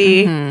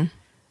everybody,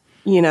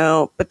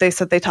 but they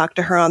said they talked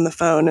to her on the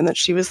phone and that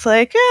she was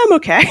like, I'm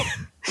okay.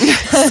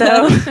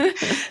 So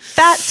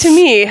that to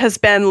me has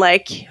been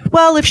like,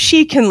 well, if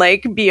she can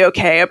like be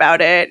okay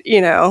about it,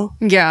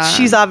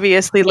 she's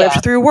obviously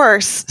lived through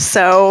worse.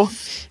 So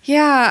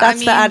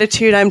that's the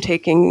attitude I'm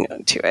taking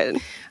to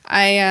it.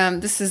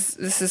 This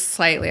is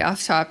slightly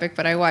off topic,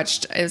 but I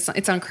watched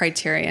it's on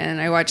Criterion.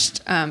 I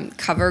watched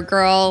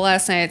CoverGirl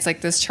last night. It's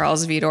like this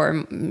Charles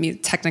Vidor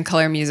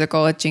Technicolor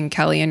musical with Gene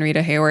Kelly and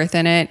Rita Hayworth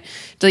in it.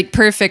 Like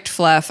perfect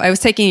fluff. I was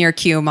taking your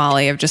cue,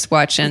 Molly, of just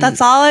watching.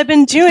 That's all I've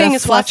been doing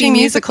is watching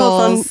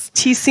musicals on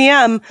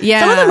TCM.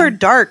 Yeah. Some of them are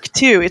dark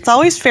too. It's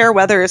always Fair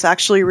Weather is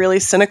actually really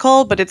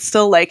cynical, but it's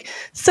still like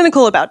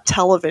cynical about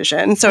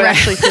television. So it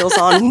actually feels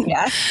on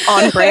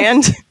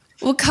brand.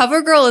 Well,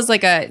 CoverGirl is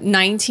like a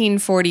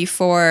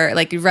 1944,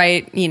 like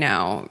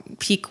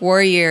peak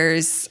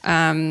Warriors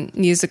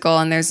musical,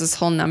 and there's this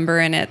whole number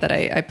in it that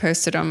I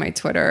posted on my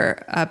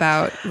Twitter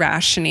about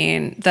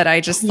rationing that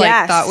I just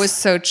thought was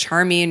so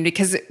charming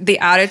because the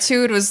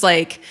attitude was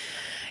like,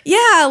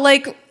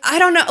 I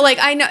don't know, like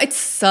I know it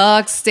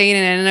sucks staying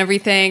in and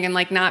everything and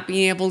like not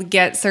being able to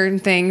get certain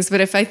things, but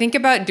if I think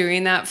about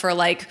doing that for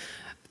like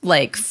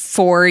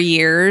 4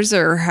 years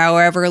or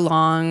however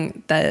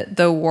long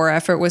the war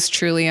effort was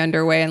truly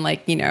underway and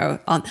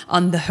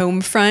on the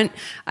home front.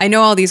 I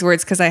know all these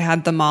words because I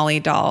had the Molly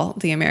doll,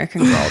 the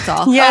American Girl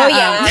doll. We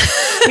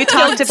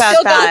talked about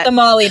still that. Got the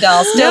Molly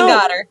doll. Still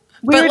got her.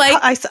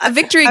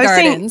 Victory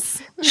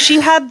Gardens. She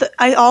had.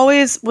 I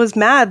always was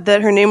mad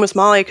that her name was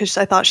Molly because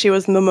I thought she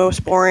was the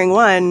most boring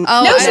one.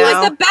 Oh, no, she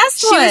was the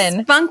best one. She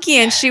was funky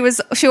and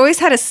she always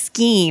had a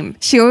scheme.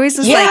 She always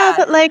was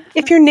but like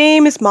if your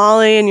name is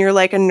Molly and you're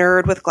like a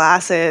nerd with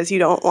glasses, you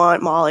don't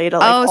want Molly to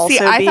also be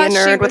a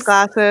nerd with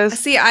glasses.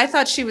 See, I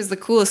thought she was the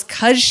coolest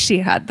because she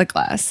had the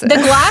glasses. The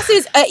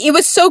glasses. It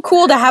was so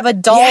cool to have a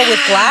doll with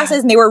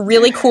glasses, and they were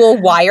really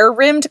cool wire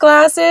rimmed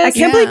glasses. I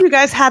can't believe you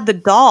guys had the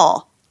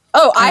doll.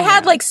 Oh, I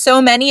had like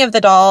so many of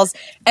the dolls,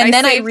 and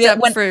then I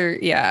realized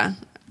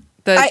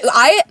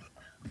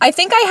I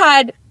think I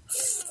had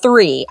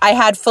 3. I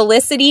had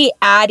Felicity,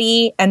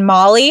 Addie, and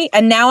Molly,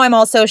 and now I'm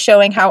also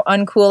showing how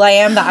uncool I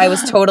am that I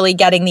was totally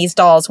getting these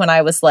dolls when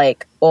I was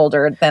like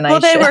older than I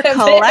should. Well, they were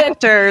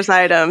collector's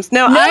items.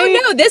 No,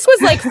 this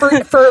was like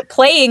for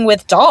playing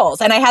with dolls,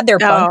 and I had their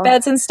bunk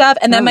beds and stuff.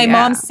 And then my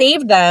mom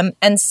saved them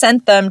and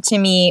sent them to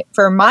me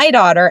for my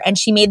daughter, and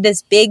she made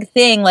this big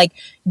thing like,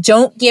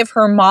 don't give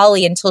her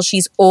Molly until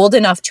she's old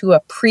enough to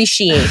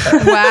appreciate her.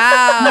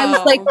 Wow. And I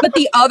was like, but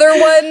the other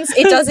ones,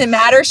 it doesn't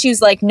matter. She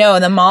was like, no,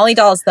 the Molly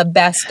doll is the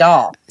best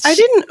doll. I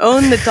didn't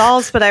own the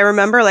dolls, but I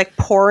remember like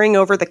poring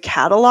over the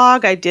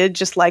catalog. I did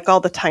just like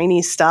all the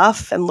tiny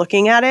stuff and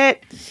looking at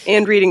it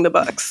and reading the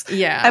books.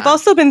 Yeah. I've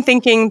also been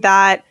thinking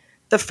that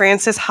the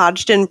Frances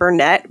Hodgson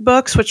Burnett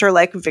books, which are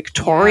like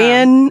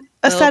Victorian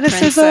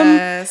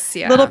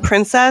asceticism, Little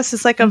Princess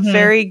is like a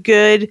very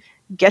good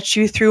get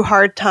you through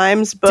hard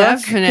times book.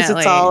 Definitely.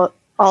 Because it's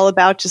all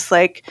about just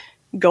like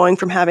going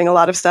from having a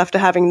lot of stuff to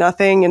having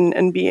nothing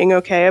and being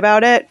okay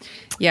about it.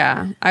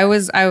 Yeah. I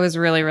was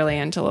really, really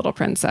into Little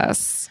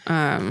Princess.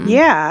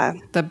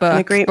 The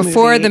book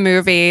before the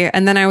movie.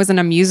 And then I was in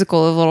a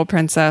musical of Little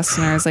Princess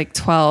when I was like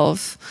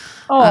 12.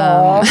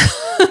 Aww.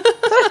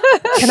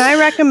 Can I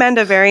recommend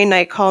a very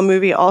Night Call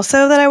movie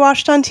also that I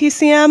watched on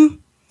TCM?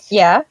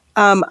 Yeah.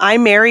 I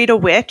Married a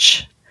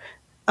Witch,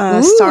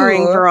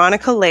 starring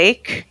Veronica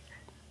Lake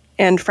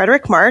and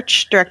Frederick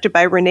March, directed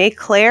by Renee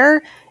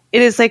Clare.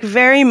 It is like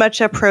very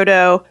much a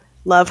proto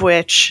Love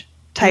Witch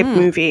type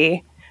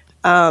movie.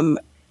 And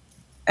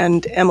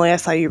Emily, I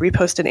saw you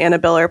reposted Anna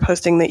Biller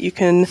posting that you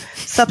can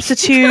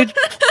substitute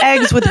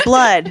eggs with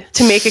blood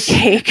to make a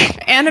cake.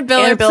 Anna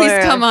Biller, please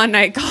come on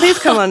Night Call. Please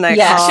come on Night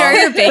Call. Share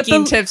your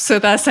baking tips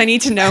with us. I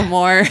need to know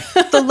more.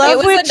 The Love It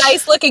was Witch, a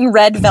nice looking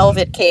red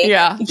velvet cake.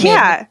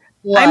 Yeah.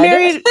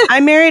 I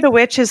Married a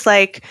Witch is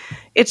like,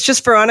 it's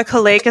just Veronica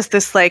Lake as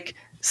this like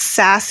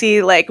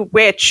sassy like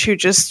witch who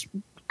just,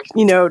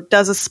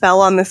 does a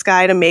spell on this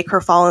guy to make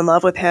her fall in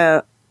love with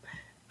him,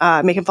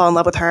 make him fall in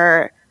love with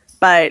her.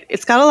 But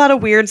it's got a lot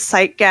of weird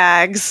sight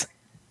gags.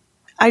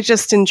 I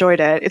just enjoyed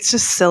it. It's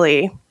just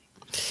silly.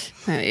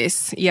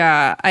 Nice.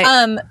 Yeah.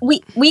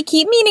 We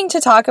keep meaning to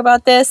talk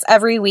about this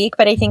every week,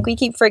 but I think we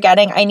keep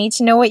forgetting. I need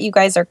to know what you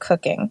guys are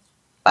cooking,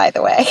 by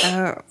the way,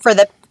 for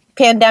the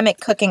pandemic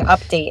cooking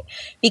update.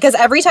 Because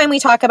every time we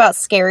talk about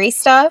scary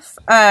stuff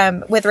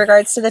with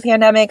regards to the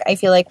pandemic, I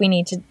feel like we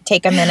need to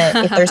take a minute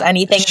if there's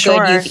anything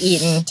good you've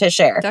eaten to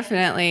share.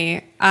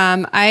 Definitely.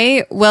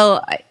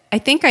 I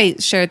think I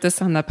shared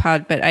this on the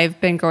pod, but I've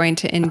been going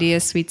to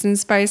India Sweets and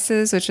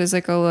Spices, which is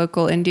like a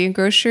local Indian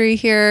grocery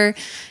here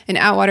in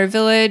Atwater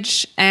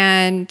Village.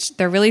 And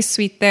they're really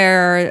sweet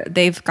there.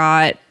 They've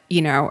got,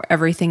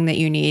 everything that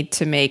you need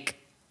to make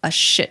a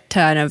shit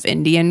ton of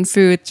Indian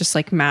food, just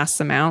like mass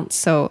amounts.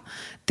 So I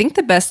think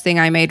the best thing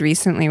I made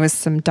recently was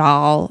some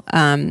dal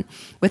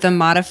with a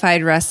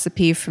modified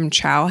recipe from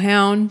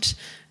Chowhound.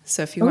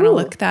 So if you want to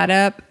look that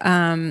up,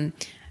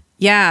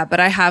 yeah, but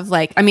I have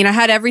I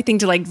had everything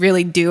to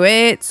really do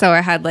it. So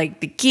I had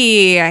the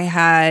ghee, I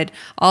had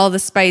all the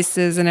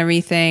spices and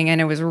everything,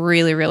 and it was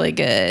really, really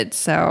good.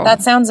 So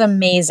that sounds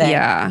amazing.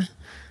 Yeah.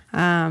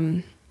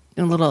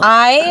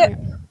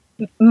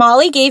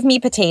 Molly gave me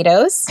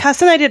potatoes.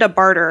 Cass and I did a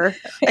barter.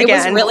 It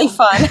was really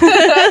fun.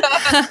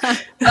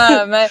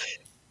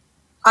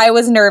 I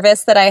was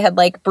nervous that I had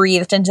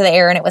breathed into the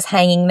air and it was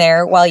hanging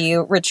there while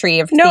you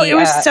retrieved. No, it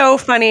was so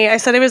funny. I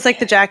said it was like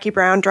the Jackie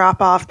Brown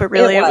drop off, but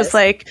really it was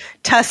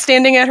Tess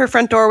standing at her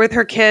front door with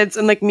her kids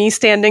and me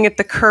standing at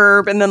the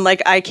curb, and then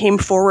I came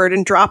forward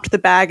and dropped the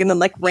bag and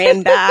then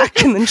ran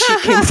back and then she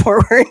came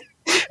forward.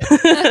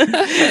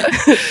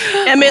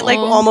 Emmett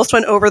almost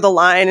went over the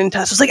line and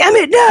Tess was like,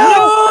 Emmett,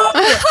 no!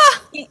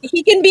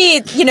 He can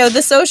be,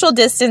 the social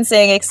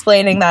distancing,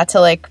 explaining that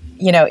to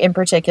in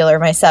particular,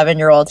 my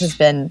 7-year-old has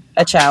been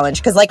a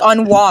challenge because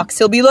on walks,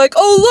 he'll be like,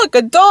 oh, look,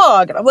 a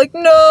dog. And I'm like,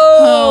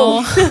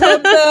 no,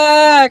 come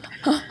back.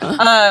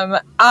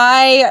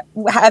 I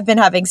have been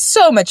having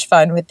so much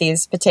fun with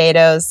these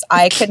potatoes.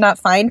 I could not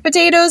find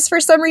potatoes for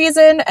some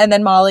reason. And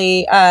then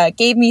Molly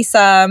gave me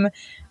some.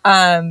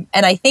 And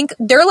I think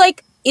they're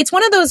it's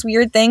one of those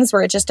weird things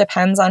where it just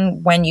depends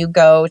on when you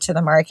go to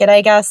the market,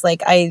 I guess.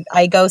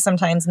 I go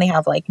sometimes and they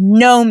have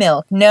no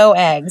milk, no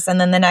eggs. And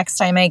then the next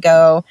time I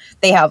go,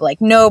 they have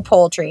no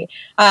poultry.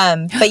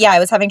 But yeah, I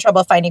was having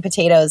trouble finding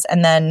potatoes.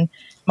 And then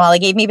Molly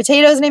gave me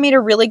potatoes and I made a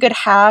really good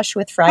hash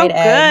with fried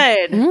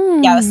egg.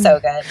 Good. Yeah, it was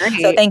so good.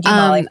 Great. So thank you,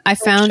 Molly. I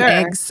found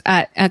eggs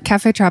at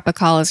Cafe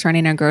Tropical is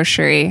running a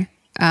grocery.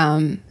 So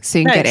you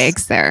can get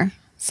eggs there.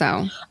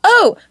 So.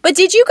 Oh, but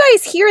did you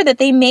guys hear that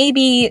they may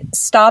be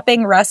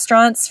stopping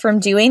restaurants from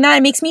doing that?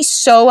 It makes me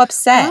so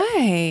upset.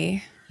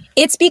 Why?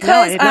 It's because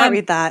no, I did not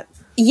read that.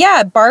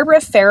 Yeah,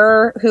 Barbara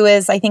Ferrer, who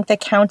is, I think, the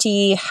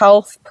county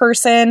health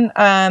person,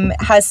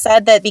 has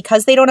said that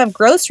because they don't have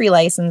grocery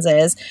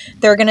licenses,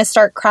 they're going to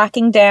start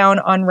cracking down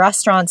on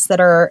restaurants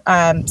that are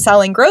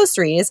selling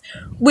groceries,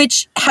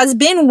 which has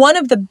been one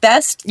of the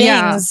best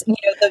things,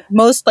 the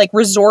most like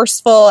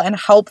resourceful and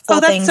helpful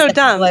things. Oh, that's so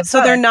dumb.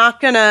 So they're not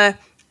going to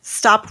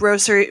stop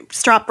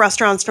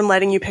restaurants from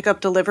letting you pick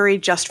up delivery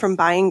just from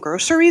buying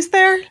groceries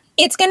there?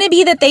 It's going to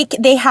be that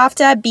they have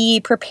to be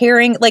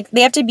preparing, like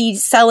they have to be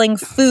selling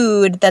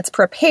food that's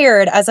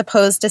prepared as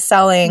opposed to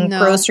selling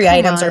grocery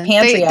items or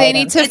pantry items. They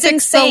need to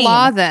fix the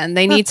law then.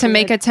 They need to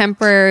make a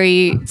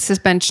temporary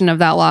suspension of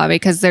that law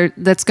because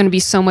that's going to be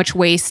so much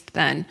waste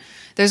then.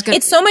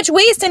 It's so much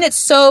waste, and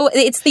it's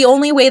the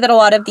only way that a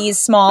lot of these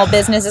small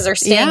businesses are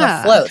staying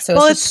afloat.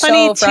 So it's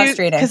funny so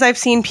frustrating. Because I've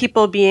seen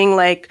people being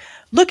like,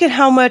 look at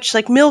how much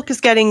like milk is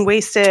getting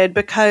wasted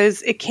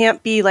because it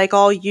can't be like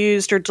all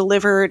used or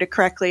delivered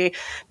correctly.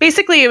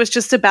 Basically, it was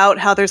just about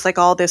how there's like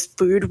all this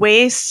food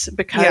waste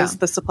because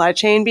the supply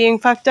chain being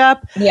fucked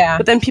up. Yeah.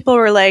 But then people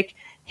were like,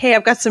 hey,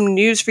 I've got some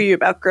news for you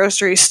about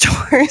grocery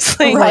stores.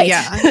 They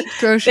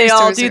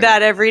all do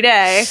that every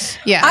day.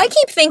 Yeah. I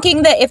keep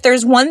thinking that if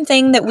there's one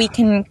thing that we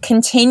can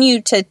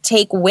continue to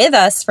take with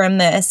us from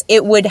this,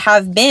 it would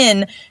have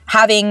been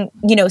having,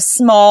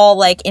 small,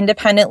 like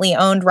independently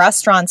owned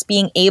restaurants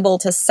being able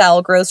to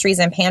sell groceries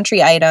and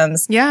pantry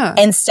items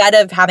instead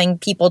of having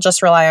people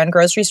just rely on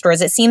grocery stores.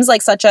 It seems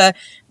like such a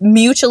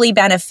mutually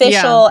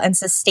beneficial and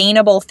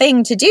sustainable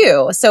thing to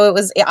do. So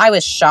I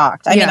was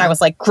shocked. I mean, I was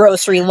like,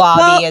 grocery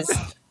lobby is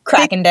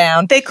cracking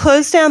down. They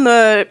closed down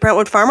the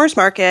Brentwood Farmers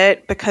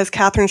Market because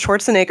Katherine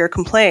Schwarzenegger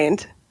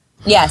complained.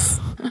 Yes.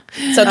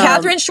 So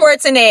Katherine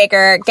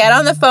Schwarzenegger, get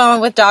on the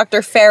phone with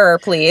Dr. Ferrer,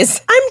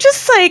 please. I'm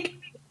just like,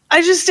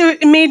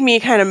 it made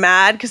me kind of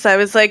mad because I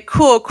was like,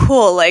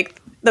 cool.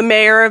 Like the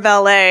mayor of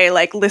LA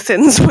like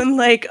listens when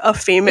like a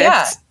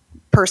famous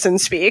person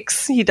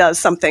speaks. He does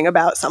something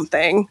about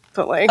something.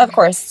 But like, of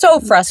course, so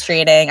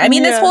frustrating. I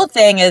mean, this whole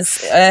thing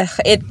is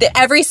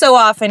every so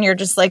often you're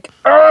just like,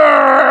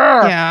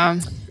 argh! Yeah.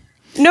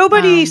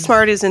 Nobody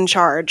smart is in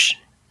charge.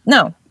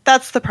 No.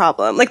 That's the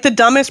problem. Like the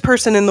dumbest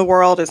person in the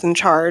world is in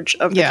charge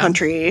of the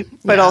country,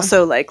 but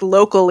also like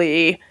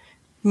locally,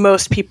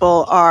 most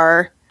people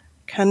are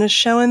kind of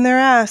showing their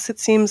ass, it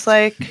seems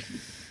like.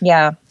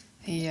 Yeah.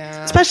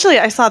 Yeah. Especially,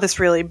 I saw this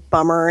really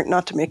bummer,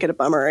 not to make it a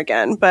bummer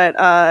again,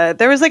 but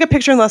there was like a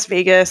picture in Las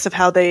Vegas of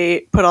how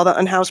they put all the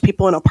unhoused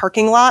people in a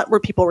parking lot where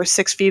people were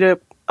 6 feet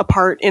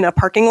apart in a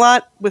parking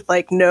lot with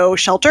like no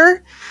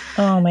shelter.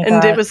 Oh my God.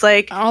 And it was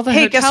like,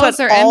 hey, guess what?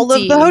 All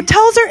of the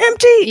hotels are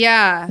empty.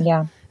 Yeah.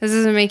 Yeah. This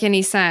doesn't make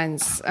any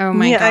sense. Oh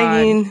my God.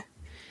 I mean,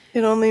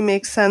 it only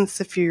makes sense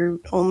if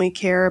you only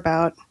care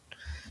about,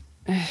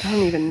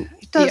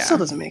 still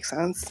doesn't make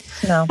sense.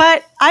 No.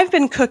 But I've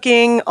been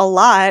cooking a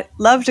lot.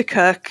 Love to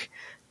cook.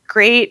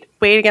 Great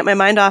way to get my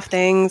mind off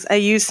things. I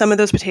use some of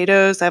those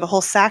potatoes. I have a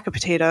whole sack of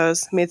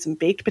potatoes. Made some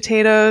baked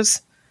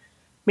potatoes.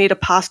 Made a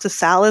pasta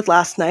salad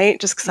last night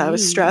just because I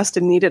was stressed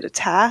and needed a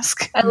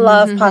task. I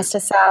love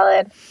pasta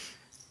salad.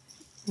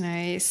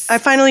 Nice. I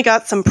finally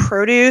got some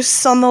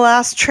produce on the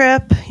last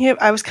trip.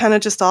 I was kind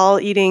of just all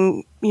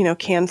eating,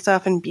 canned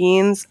stuff and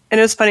beans. And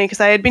it was funny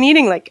because I had been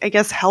eating like, I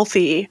guess,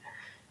 healthy.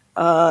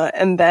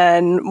 And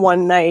then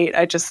one night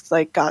I just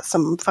like got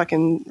some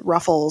fucking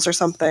Ruffles or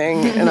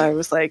something. And I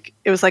was like,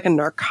 it was like a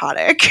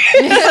narcotic.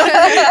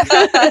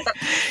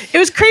 It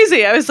was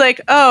crazy. I was like,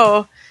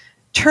 oh,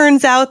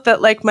 turns out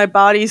that like my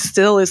body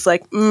still is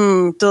like,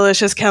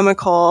 delicious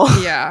chemical.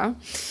 Yeah.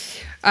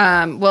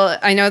 Well,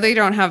 I know they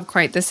don't have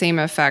quite the same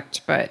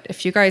effect, but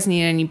if you guys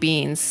need any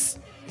beans,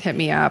 hit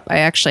me up. I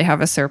actually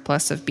have a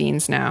surplus of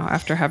beans now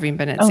after having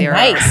been at zero.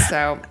 Nice.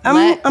 So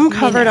I'm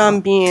covered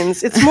on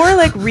beans. It's more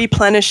like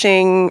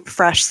replenishing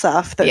fresh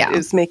stuff that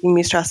is making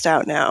me stressed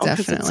out now.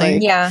 Definitely.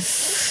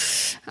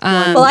 It's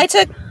like, well,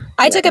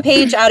 I took a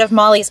page out of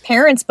Molly's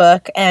parents'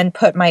 book and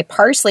put my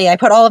parsley. I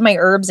put all of my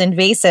herbs in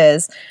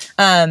vases,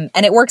 and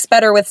it works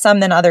better with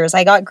some than others.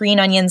 I got green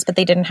onions, but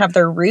they didn't have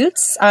their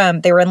roots.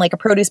 They were in like a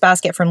produce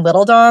basket from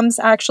Little Dom's,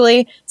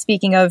 actually.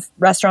 Speaking of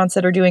restaurants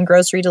that are doing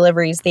grocery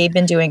deliveries, they've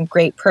been doing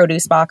great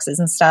produce boxes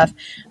and stuff.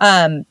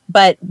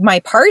 But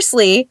my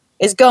parsley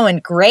is going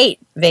great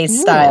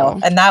vase style.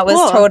 And that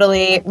was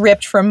totally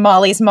ripped from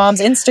Molly's mom's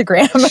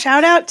Instagram.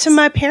 Shout out to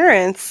my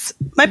parents.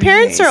 My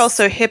parents are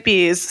also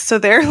hippies, so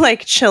they're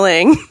like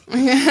chilling.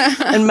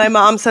 And my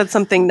mom said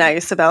something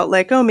nice about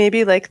like, oh,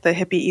 maybe like the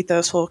hippie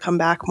ethos will come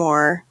back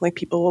more. Like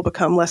people will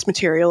become less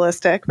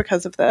materialistic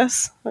because of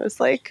this. I was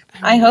like,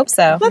 I hope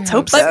so. Let's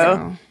hope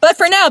so. But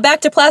for now,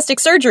 back to Plastic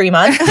Surgery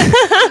Month.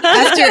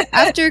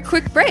 after a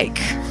quick break.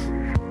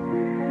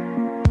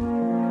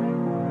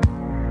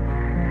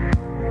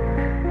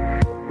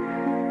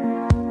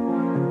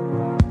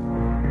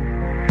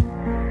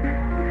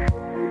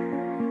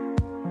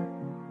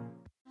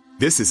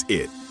 This is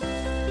it.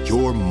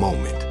 Your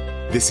moment.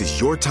 This is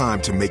your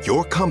time to make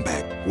your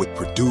comeback with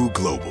Purdue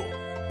Global.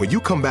 When you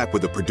come back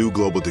with a Purdue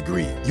Global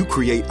degree, you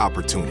create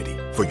opportunity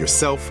for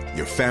yourself,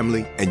 your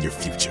family, and your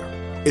future.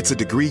 It's a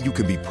degree you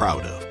can be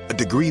proud of, a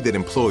degree that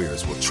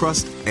employers will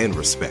trust and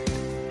respect.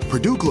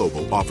 Purdue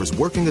Global offers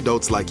working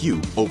adults like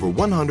you over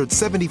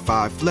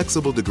 175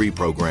 flexible degree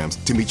programs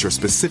to meet your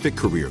specific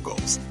career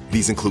goals.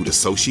 These include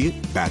associate,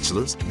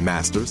 bachelor's,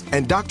 master's,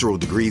 and doctoral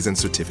degrees and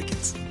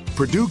certificates.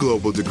 Purdue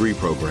Global degree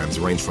programs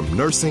range from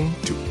nursing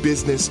to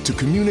business to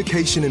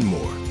communication and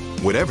more.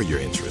 Whatever your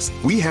interest,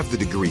 we have the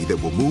degree that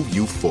will move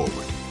you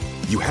forward.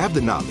 You have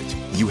the knowledge,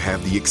 you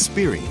have the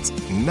experience.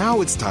 Now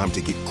it's time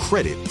to get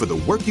credit for the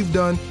work you've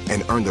done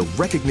and earn the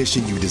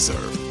recognition you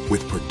deserve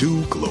with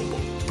Purdue Global,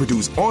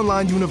 Purdue's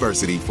online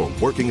university for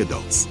working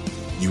adults.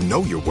 You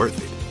know you're worth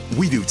it.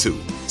 We do too.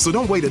 So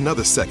don't wait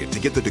another second to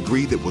get the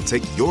degree that will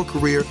take your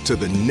career to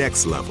the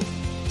next level.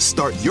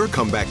 Start your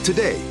comeback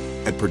today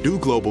at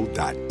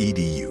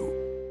purdueglobal.edu.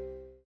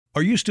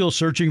 Are you still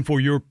searching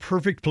for your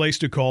perfect place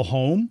to call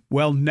home?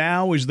 Well,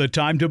 now is the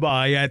time to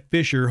buy at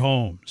Fisher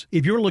Homes.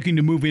 If you're looking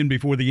to move in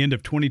before the end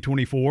of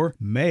 2024,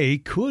 May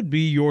could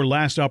be your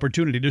last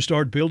opportunity to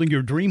start building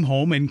your dream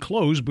home and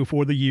close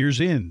before the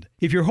year's end.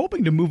 If you're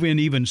hoping to move in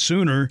even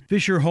sooner,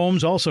 Fisher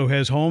Homes also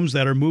has homes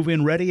that are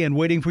move-in ready and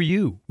waiting for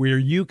you, where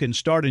you can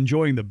start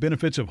enjoying the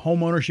benefits of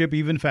homeownership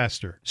even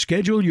faster.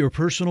 Schedule your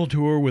personal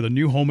tour with a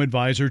new home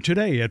advisor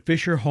today at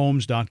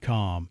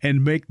FisherHomes.com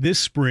and make this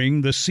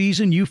spring the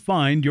season you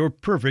find your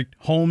perfect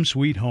home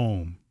sweet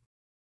home.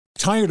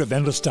 Tired of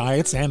endless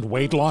diets and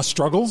weight loss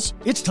struggles?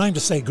 It's time to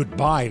say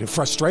goodbye to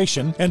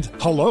frustration and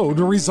hello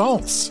to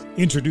results.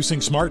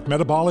 Introducing Smart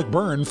Metabolic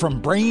Burn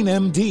from Brain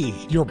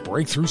MD, your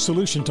breakthrough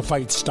solution to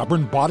fight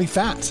stubborn body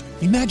fat.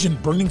 Imagine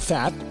burning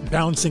fat,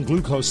 balancing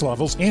glucose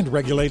levels, and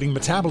regulating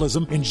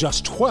metabolism in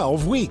just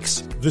 12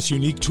 weeks. This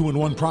unique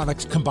 2-in-1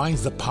 product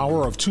combines the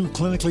power of 2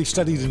 clinically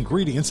studied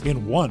ingredients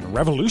in one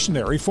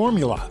revolutionary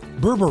formula.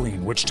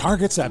 Berberine, which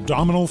targets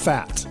abdominal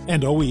fat,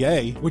 and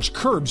OEA, which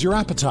curbs your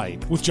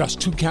appetite. With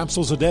just 2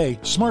 capsules a day,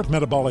 Smart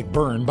Metabolic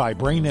Burn by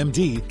Brain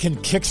MD can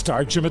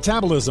kickstart your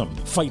metabolism,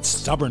 fight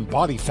stubborn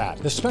body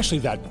fat, especially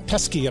that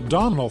pesky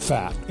abdominal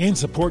fat, and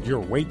support your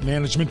weight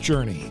management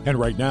journey. And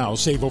right now,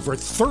 save over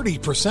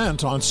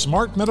 30% on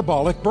Smart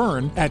Metabolic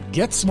Burn at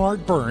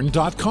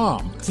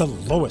GetSmartBurn.com. The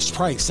lowest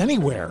price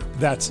anywhere.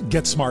 That's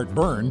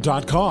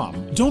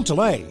GetSmartBurn.com. Don't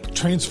delay.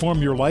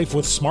 Transform your life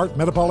with Smart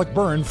Metabolic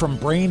Burn from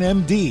Brain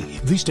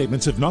MD. These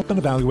statements have not been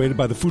evaluated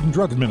by the Food and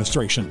Drug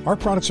Administration. Our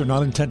products are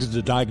not intended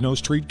to diagnose,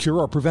 treat, cure,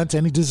 or prevent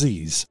any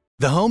disease.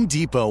 The Home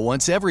Depot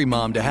wants every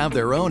mom to have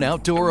their own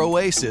outdoor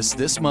oasis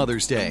this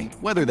Mother's Day,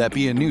 whether that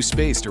be a new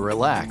space to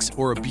relax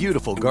or a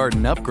beautiful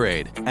garden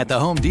upgrade. At the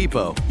Home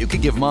Depot, you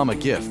could give mom a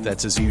gift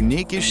that's as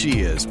unique as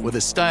she is, with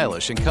a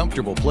stylish and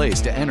comfortable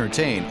place to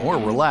entertain or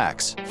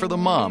relax for the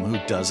mom who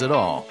does it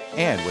all.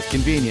 And with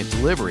convenient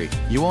delivery,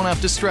 you won't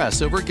have to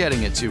stress over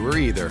getting it to her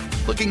either.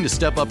 Looking to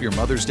step up your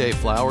Mother's Day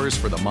flowers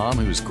for the mom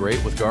who's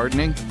great with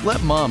gardening?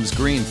 Let Mom's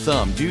green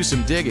thumb do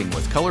some digging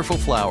with colorful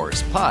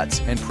flowers, pots,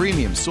 and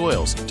premium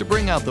soils to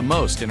bring out the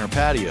most in her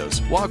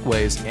patios,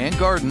 walkways, and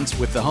gardens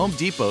with the Home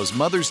Depot's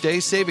Mother's Day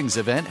Savings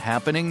Event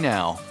happening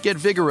now. Get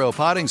Vigoro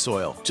potting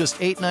soil, just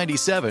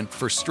 $8.97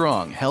 for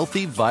strong,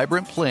 healthy,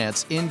 vibrant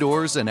plants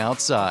indoors and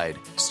outside.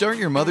 Start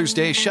your Mother's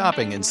Day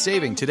shopping and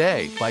saving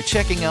today by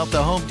checking out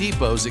the Home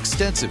Depot's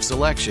extensive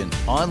selection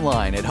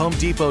online at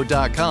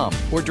HomeDepot.com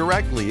or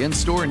directly in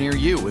store near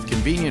you with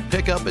convenient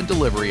pickup and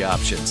delivery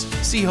options.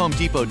 See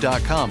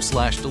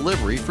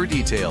HomeDepot.com/delivery for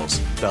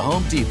details. The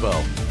Home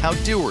Depot, how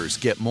doers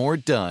get more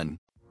done.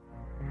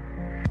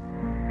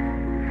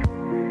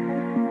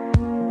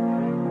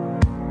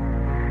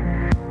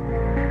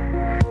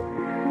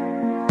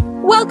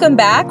 Welcome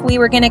back. We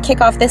were going to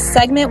kick off this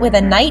segment with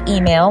a night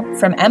email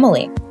from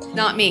Emily.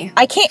 Not me.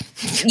 I can't.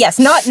 Yes,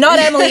 not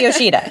Emily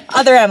Yoshida.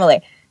 Other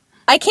Emily.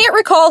 I can't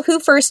recall who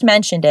first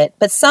mentioned it,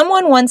 but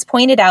someone once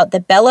pointed out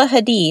that Bella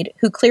Hadid,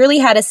 who clearly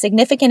had a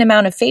significant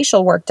amount of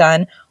facial work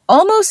done,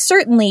 almost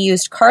certainly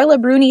used Carla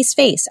Bruni's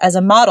face as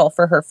a model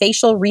for her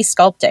facial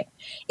resculpting.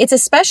 It's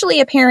especially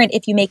apparent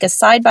if you make a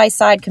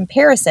side-by-side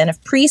comparison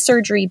of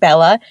pre-surgery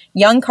Bella,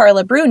 young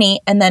Carla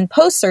Bruni, and then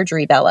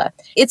post-surgery Bella.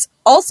 It's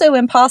also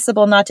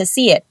impossible not to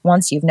see it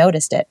once you've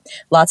noticed it.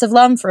 Lots of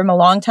love from a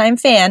longtime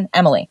fan,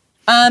 Emily.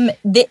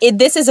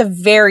 This is a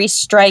very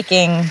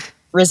striking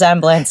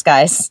resemblance,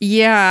 guys.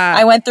 Yeah.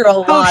 I went through a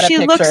lot of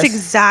pictures. She looks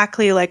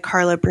exactly like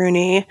Carla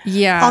Bruni.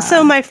 Yeah.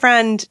 Also, my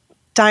friend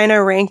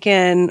Dinah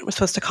Rankin was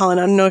supposed to call in.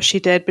 I don't know if she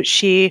did, but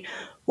she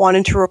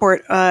wanted to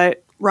report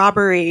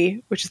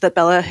robbery, which is that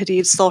Bella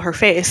Hadid stole her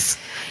face.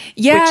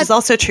 Yeah. Which is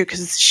also true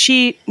because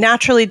she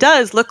naturally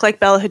does look like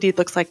Bella Hadid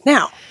looks like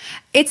now.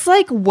 It's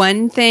like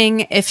one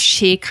thing if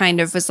she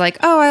kind of was like,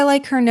 oh, I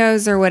like her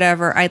nose or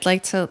whatever. I'd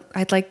like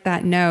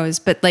that nose.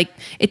 But like,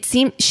 it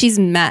seems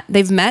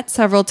they've met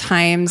several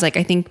times. Like,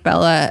 I think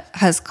Bella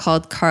has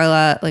called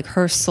Carla like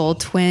her soul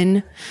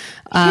twin.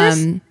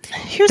 Here's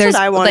what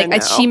I want to know.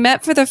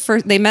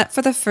 They met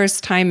for the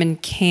first time in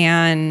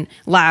Cannes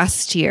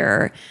last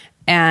year.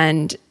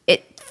 And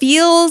it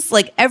feels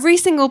like every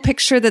single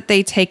picture that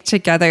they take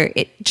together,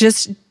 it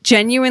just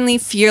genuinely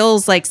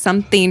feels like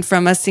something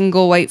from a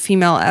single white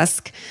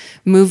female-esque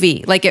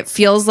movie. Like it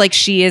feels like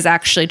she is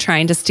actually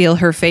trying to steal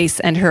her face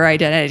and her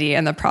identity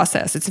in the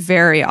process. It's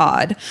very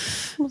odd.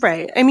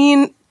 Right. I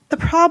mean, the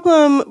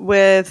problem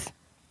with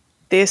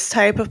this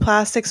type of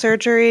plastic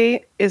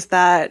surgery is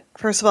that,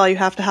 first of all, you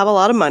have to have a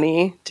lot of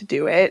money to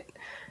do it.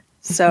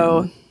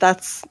 So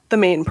that's the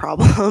main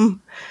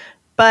problem.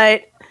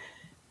 But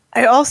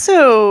I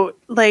also,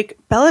 like,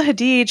 Bella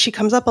Hadid, she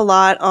comes up a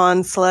lot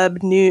on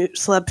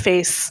Celeb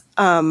Face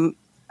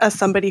as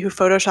somebody who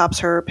photoshops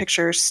her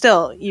pictures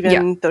still,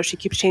 even though she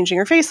keeps changing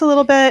her face a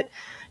little bit.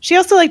 She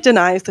also, like,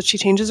 denies that she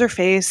changes her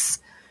face,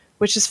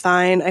 which is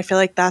fine. I feel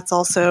like that's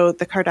also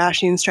the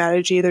Kardashian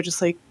strategy. They're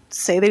just, like,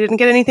 say they didn't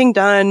get anything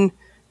done,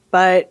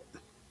 but,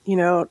 you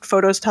know,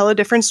 photos tell a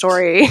different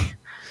story.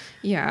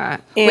 Yeah.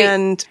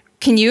 And... Wait,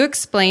 can you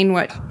explain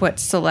what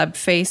Celeb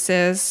Face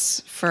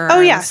is for?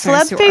 Oh yeah,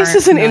 Celeb Face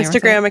is an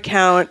Instagram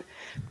account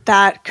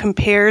that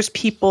compares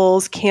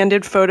people's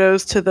candid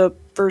photos to the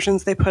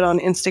versions they put on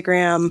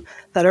Instagram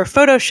that are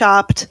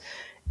photoshopped.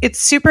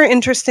 It's super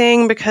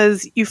interesting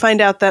because you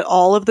find out that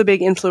all of the big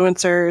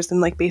influencers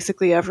and like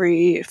basically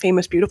every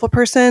famous beautiful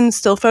person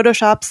still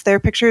photoshops their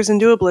pictures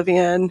into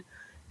oblivion.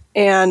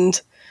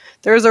 And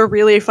there's a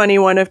really funny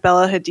one of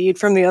Bella Hadid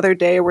from the other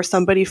day where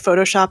somebody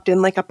photoshopped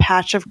in like a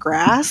patch of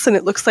grass and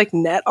it looks like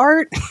net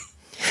art.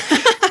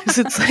 Because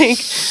it's like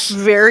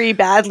very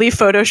badly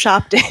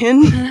photoshopped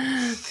in.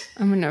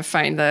 I'm going to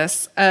find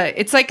this.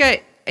 It's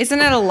like isn't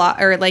it a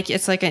lot, or like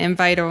it's like an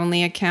invite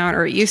only account,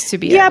 or it used to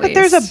be. Yeah, but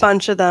there's a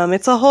bunch of them.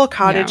 It's a whole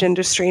cottage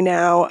industry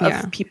now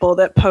of people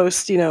that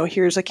post, you know,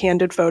 here's a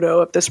candid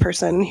photo of this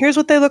person. Here's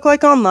what they look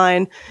like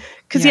online.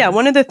 Because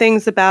one of the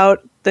things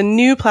about the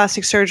new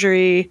plastic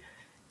surgery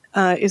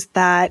is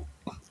that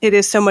it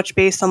is so much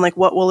based on like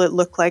what will it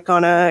look like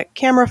on a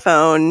camera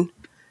phone,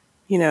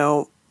 you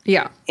know.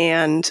 Yeah.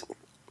 And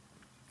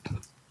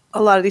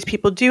a lot of these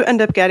people do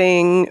end up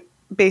getting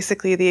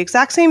basically the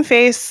exact same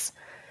face,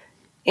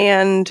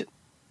 and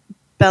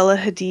Bella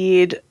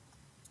Hadid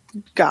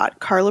got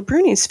Carla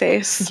Bruni's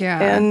face. Yeah.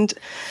 And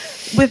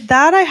with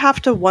that, I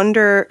have to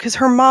wonder, because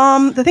her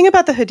mom, the thing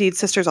about the Hadid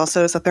sisters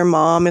also is that their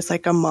mom is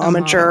like a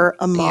momager,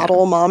 a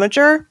model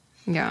momager.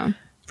 Yeah.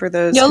 For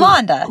those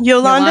Yolanda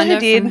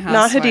Hadid,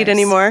 not Hadid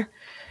anymore.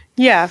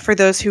 Yeah, for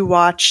those who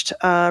watched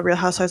Real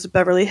Housewives of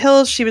Beverly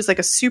Hills, she was like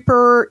a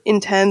super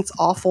intense,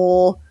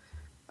 awful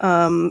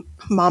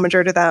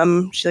momager to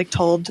them. She like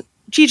told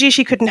Gigi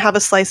she couldn't have a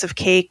slice of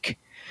cake.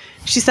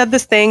 She said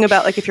this thing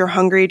about like if you're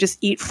hungry, just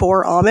eat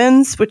 4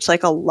 almonds, which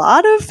like a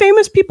lot of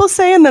famous people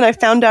say. And then I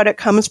found out it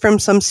comes from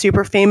some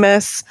super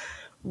famous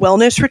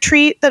wellness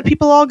retreat that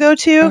people all go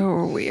to.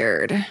 Oh,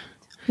 weird.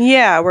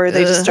 Yeah, where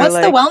they just What's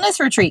the wellness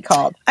retreat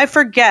called? I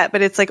forget,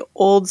 but it's like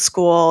old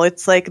school.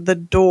 It's like The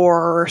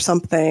Door or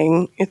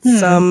something. It's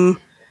some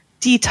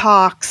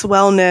detox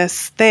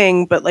wellness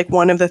thing, but like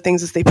one of the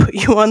things is they put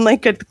you on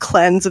like a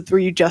cleanse of where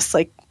you just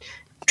like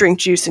drink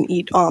juice and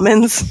eat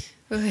almonds.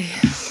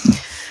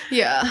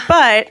 Yeah.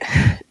 But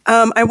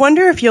I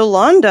wonder if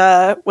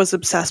Yolanda was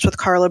obsessed with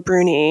Carla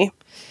Bruni.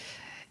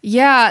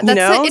 Yeah,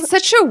 it's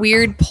such a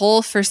weird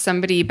pull for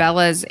somebody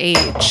Bella's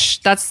age.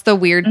 That's the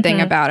weird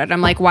thing about it.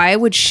 I'm like, why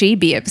would she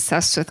be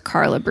obsessed with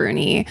Carla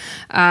Bruni?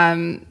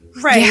 Right.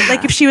 Yeah.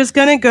 Like if she was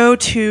going to go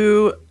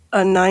to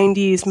a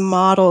 90s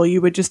model,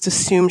 you would just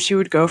assume she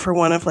would go for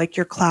one of like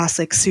your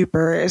classic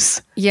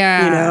supers.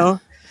 Yeah. You know?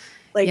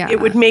 Like it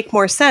would make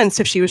more sense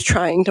if she was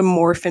trying to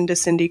morph into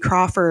Cindy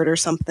Crawford or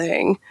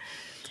something.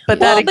 But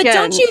but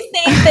don't you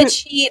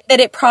think that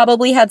it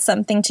probably had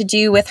something to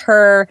do with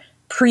her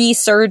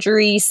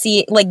pre-surgery,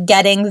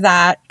 getting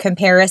that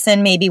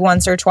comparison maybe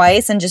once or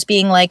twice and just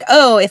being like,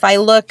 oh, if I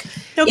look,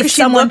 if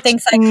someone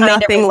thinks I kind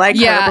nothing of like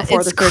her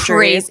before the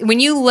surgery. Crazy.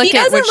 When you look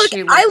at what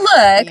she looked,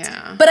 I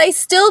looked, but I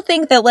still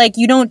think that like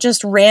you don't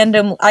just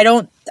random. I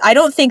don't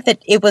think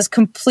that it was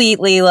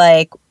completely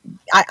like.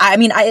 I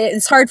mean,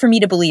 it's hard for me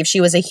to believe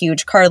she was a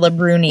huge Carla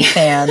Bruni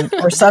fan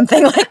or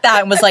something like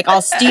that and was like,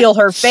 I'll steal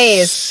her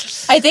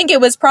face. I think it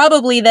was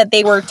probably that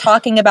they were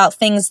talking about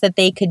things that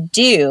they could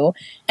do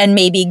and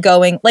maybe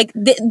going like,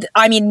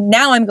 I mean,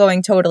 now I'm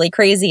going totally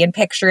crazy and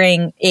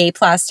picturing a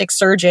plastic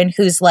surgeon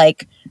who's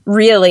like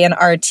really an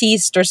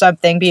artiste or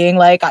something being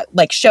like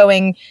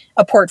showing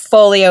a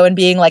portfolio and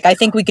being like, I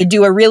think we could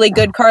do a really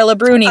good Carla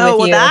Bruni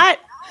with you. That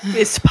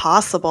is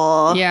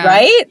possible. Yeah.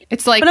 Right?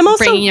 It's like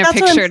bringing your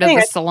picture to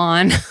the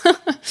salon.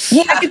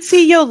 Yeah. I could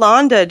see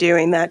Yolanda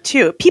doing that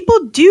too.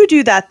 People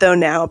do that though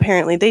now,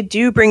 apparently. They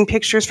do bring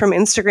pictures from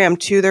Instagram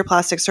to their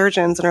plastic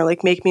surgeons and are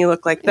like, make me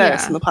look like this.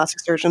 Yeah. And the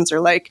plastic surgeons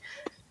are like,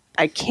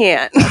 I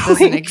can't. That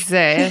doesn't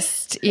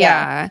exist.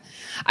 Yeah.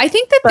 I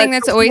think the thing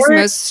that's always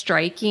most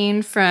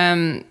striking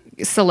from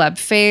Celeb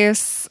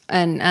Face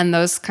and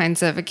those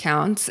kinds of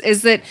accounts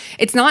is that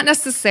it's not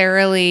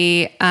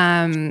necessarily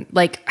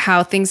like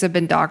how things have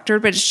been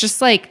doctored, but it's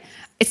just like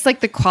it's like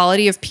the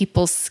quality of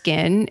people's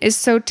skin is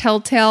so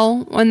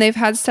telltale when they've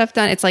had stuff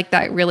done. It's like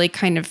that really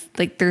kind of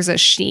like there's a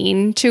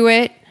sheen to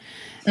it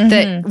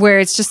that where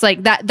it's just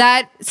like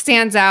that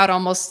stands out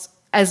almost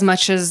as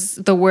much as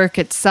the work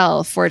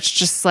itself, where it's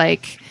just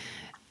like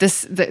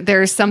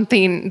there's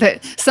something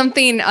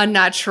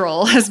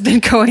unnatural has been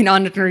going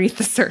on underneath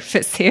the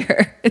surface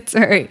here. It's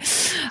very,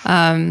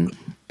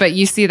 but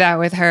you see that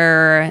with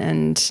her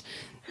and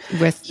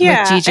with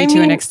Gigi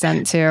to an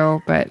extent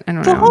too. But I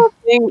don't know. The whole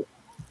thing,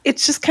 it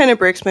just kind of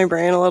breaks my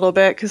brain a little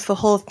bit, because the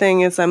whole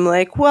thing is I'm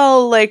like,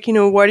 well, like,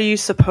 what are you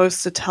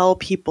supposed to tell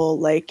people?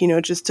 Like,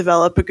 just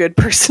develop a good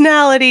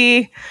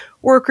personality,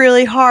 work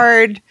really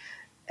hard,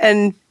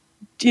 and,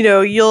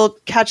 you'll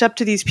catch up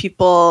to these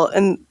people.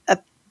 And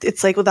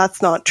it's like, well,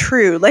 that's not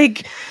true.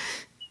 Like,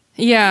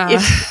 yeah,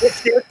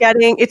 if they're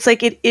getting, it's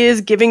like it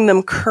is giving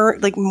them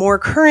more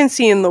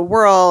currency in the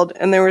world.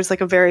 And there was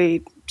like a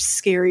very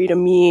scary to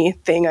me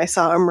thing I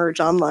saw emerge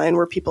online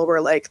where people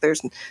were like, we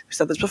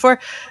said this before,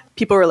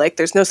 people were like,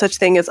 there's no such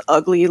thing as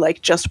ugly,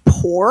 like just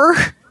poor.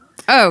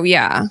 Oh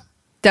yeah,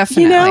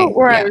 definitely.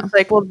 I was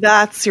like, well,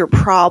 that's your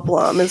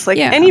problem. It's like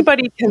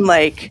anybody can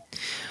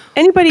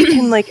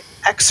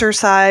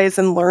exercise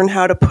and learn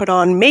how to put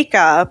on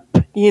makeup.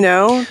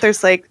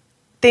 There's like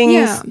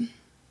things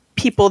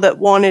people that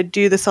want to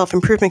do the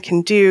self-improvement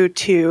can do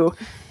to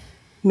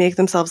make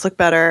themselves look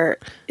better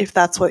if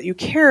that's what you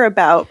care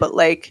about. But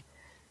like,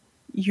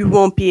 you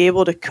won't be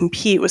able to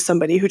compete with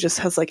somebody who just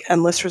has like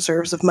endless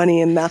reserves of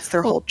money and that's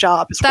their whole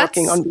job is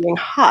working on being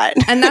hot.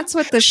 And that's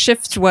what the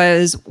shift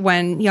was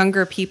when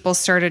younger people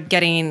started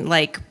getting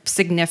like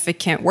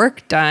significant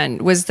work done,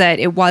 was that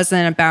it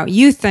wasn't about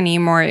youth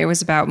anymore. It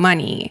was about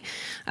money.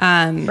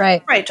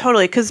 Right,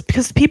 totally.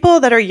 Because people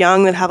that are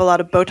young that have a lot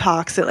of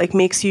Botox, it like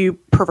makes you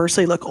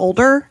perversely look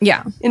older.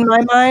 Yeah, in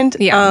my mind.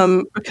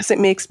 Yeah, because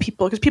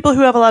people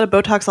who have a lot of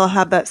Botox all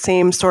have that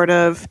same sort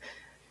of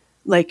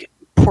like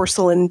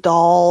porcelain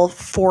doll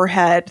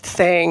forehead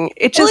thing.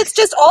 It's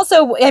just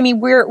also, I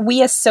mean,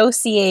 we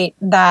associate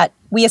that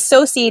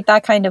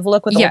kind of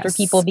look with older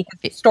people because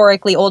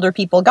historically older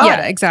people got it.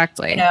 Yeah,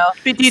 exactly.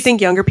 But do you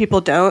think younger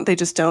people don't? They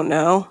just don't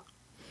know?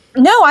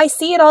 No, I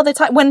see it all the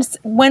time.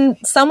 When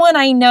someone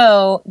I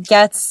know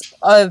gets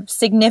a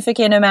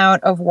significant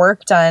amount of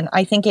work done,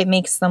 I think it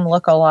makes them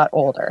look a lot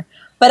older.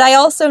 But I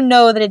also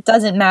know that it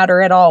doesn't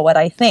matter at all what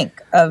I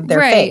think of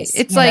their face.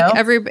 It's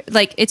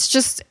like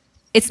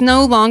it's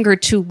no longer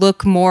to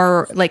look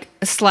more like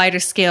a slide a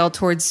scale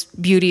towards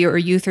beauty or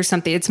youth or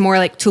something. It's more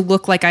like to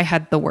look like I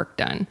had the work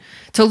done,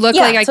 to look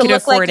like I could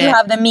afford it. You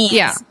have the means.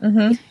 Yeah,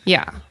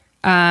 yeah.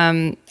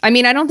 I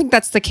mean, I don't think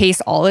that's the case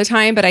all the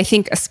time, but I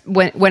think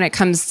when it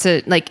comes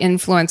to like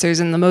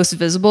influencers and the most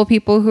visible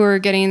people who are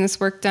getting this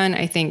work done,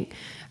 I think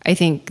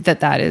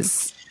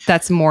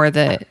that's more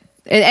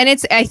and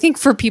it's, I think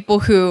for people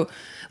who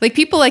like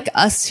people like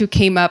us who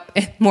came up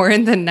more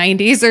in the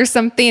 90s or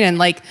something and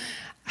like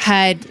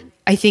had,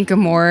 I think, a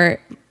more,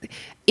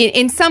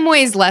 in some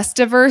ways less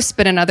diverse,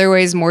 but in other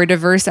ways more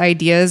diverse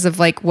ideas of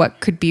like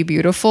what could be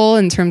beautiful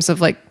in terms of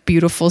like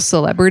beautiful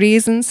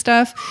celebrities and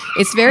stuff.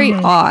 It's very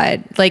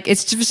odd. Like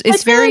it's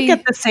very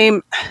like the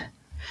same.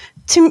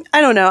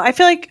 I don't know. I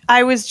feel like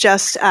I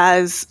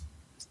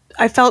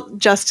felt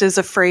just as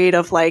afraid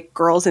of like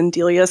girls in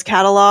Delia's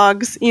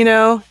catalogs.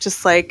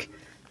 Just like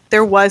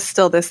there was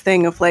still this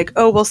thing of like,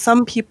 oh well,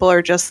 some people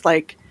are just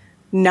like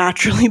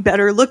naturally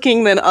better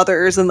looking than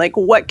others, and like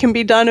what can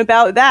be done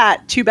about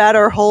that? Too bad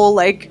our whole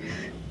like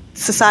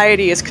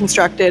society is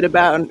constructed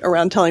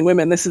around telling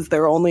women this is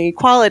their only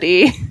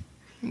quality.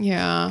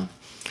 Yeah.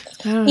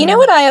 You know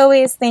what I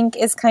always think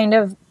is kind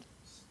of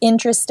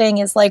interesting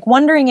is like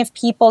wondering if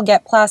people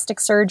get plastic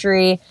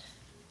surgery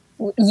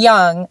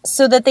young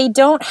so that they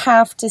don't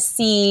have to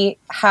see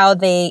how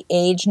they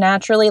age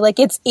naturally. Like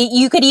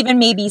you could even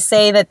maybe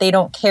say that they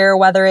don't care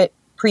whether it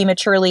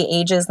prematurely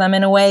ages them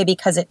in a way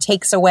because it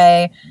takes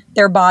away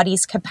their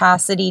body's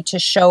capacity to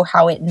show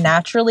how it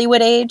naturally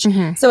would age.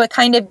 Mm-hmm. So it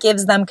kind of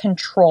gives them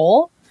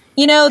control,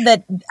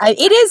 that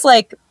it is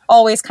like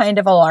always kind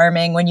of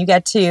alarming when you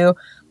get to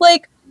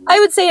like, I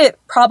would say it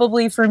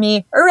probably for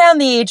me around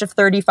the age of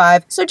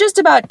 35. So just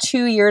about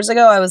 2 years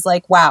ago, I was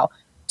like, wow,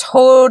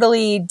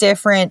 totally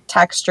different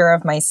texture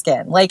of my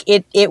skin. Like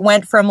it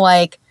went from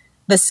like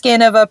the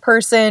skin of a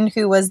person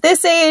who was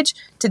this age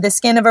to the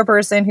skin of a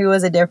person who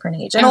was a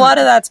different age. And a lot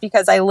of that's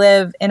because I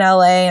live in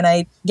LA and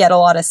I get a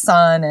lot of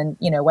sun and,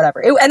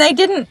 whatever. And I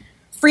didn't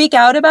freak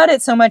out about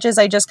it so much as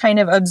I just kind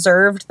of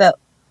observed that,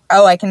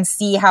 oh, I can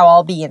see how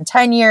I'll be in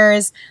 10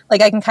 years.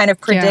 Like I can kind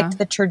of predict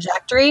the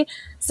trajectory.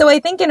 So I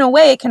think in a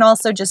way it can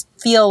also just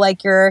feel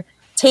like you're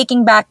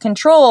taking back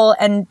control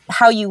and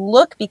how you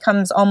look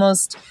becomes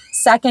almost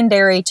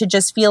secondary to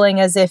just feeling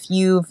as if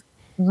you've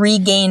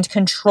regained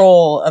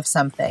control of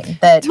something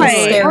that is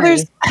scary.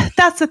 Well,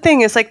 that's the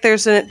thing is like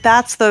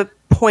that's the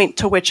point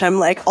to which I'm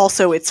like,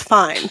 also it's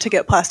fine to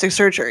get plastic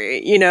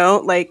surgery,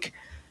 like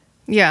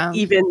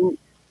even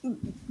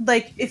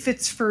like if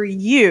it's for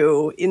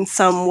you in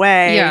some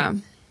way. Yeah.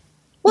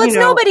 Well, it's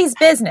nobody's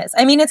business.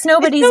 I mean, it's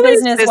nobody's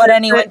business what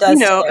anyone does.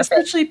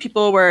 Especially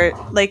people where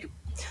like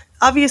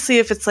obviously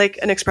if it's like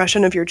an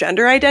expression of your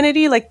gender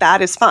identity, like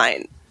that is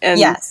fine. And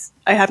yes,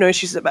 I have no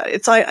issues about it.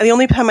 It's like the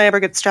only time I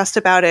ever get stressed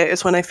about it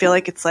is when I feel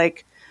like it's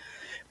like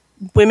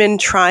women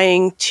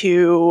trying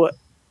to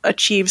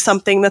achieve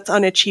something that's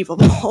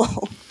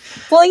unachievable.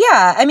 Well,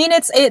 yeah. I mean,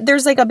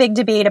 there's like a big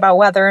debate about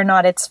whether or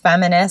not it's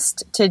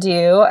feminist to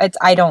do. I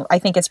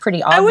think it's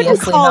pretty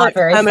obviously not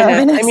very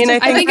feminist. I mean,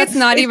 I think it's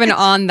not even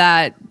on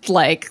that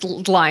like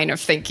line of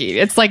thinking.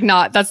 It's like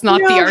that's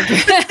not the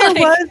argument.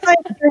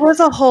 There was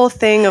a whole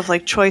thing of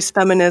like choice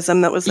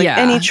feminism that was like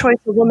any choice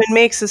a woman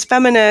makes is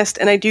feminist.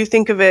 And I do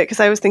think of it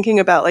because I was thinking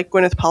about like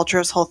Gwyneth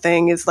Paltrow's whole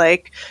thing is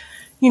like,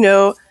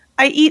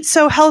 I eat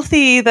so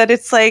healthy that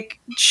it's like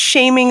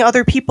shaming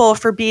other people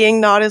for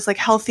being not as like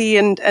healthy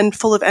and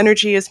full of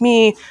energy as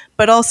me,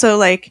 but also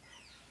like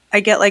I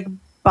get like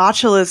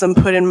botulism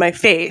put in my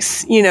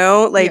face, it's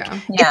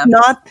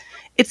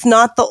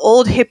not the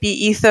old hippie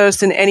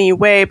ethos in any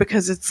way,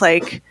 because it's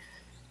like,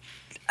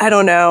 I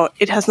don't know,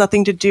 it has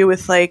nothing to do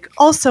with like,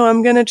 also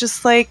I'm going to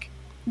just like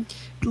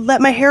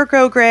let my hair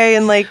grow gray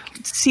and like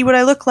see what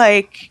I look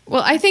like.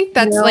 Well, I think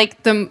that's like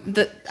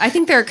I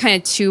think there are kind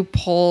of two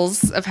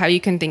poles of how you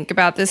can think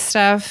about this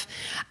stuff.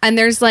 And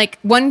there's like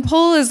one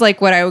pole is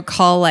like what I would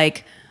call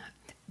like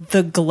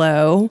the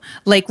glow.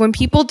 Like when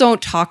people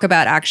don't talk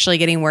about actually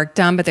getting work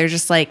done, but they're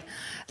just like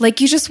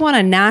you just want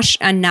a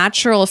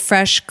natural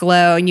fresh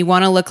glow and you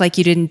want to look like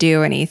you didn't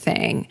do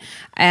anything.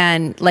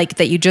 And like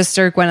that you just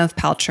are Gwyneth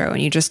Paltrow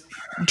and you just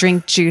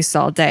drink juice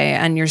all day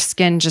and your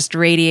skin just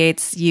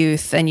radiates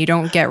youth and you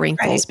don't get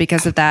wrinkles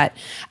because of that.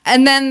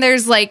 And then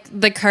there's like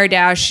the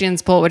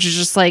Kardashians poll, which is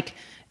just like,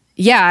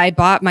 yeah, I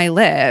bought my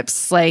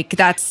lips. Like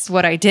that's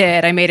what I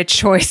did. I made a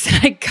choice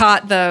and I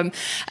got them.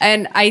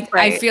 And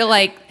I feel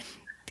like,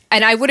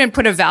 and I wouldn't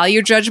put a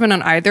value judgment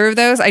on either of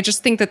those. I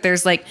just think that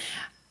there's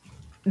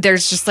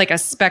just like a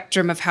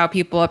spectrum of how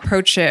people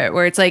approach it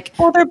where it's like,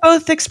 well, they're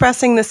both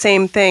expressing the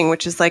same thing,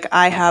 which is like,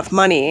 I have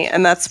money.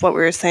 And that's what we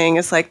were saying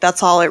is like,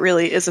 that's all it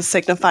really is a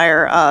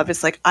signifier of,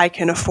 is like, I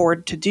can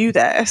afford to do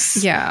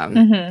this. Yeah.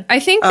 Mm-hmm. I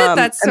think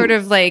that's sort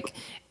of like,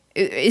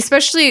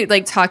 especially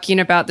like talking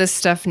about this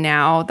stuff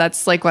now,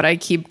 that's like what I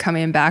keep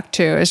coming back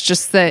to. It's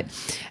just that,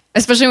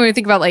 especially when we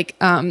think about like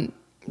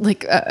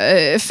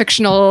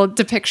fictional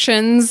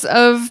depictions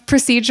of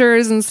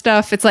procedures and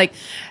stuff. It's like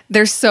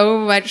there's so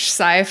much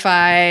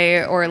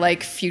sci-fi or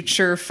like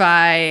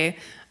future-fi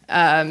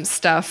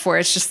stuff where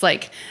it's just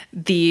like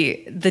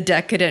the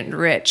decadent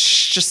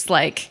rich just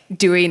like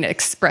doing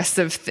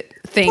expressive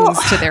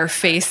things to their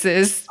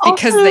faces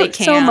because they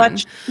can. So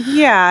much,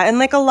 yeah, and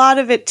like a lot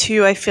of it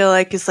too, I feel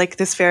like is like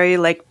this very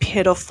like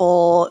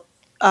pitiful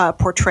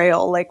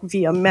portrayal like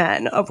via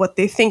men of what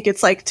they think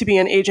it's like to be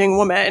an aging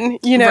woman,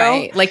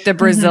 right? Like the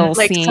Brazil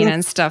scene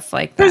and stuff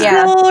like that.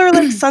 Brazil or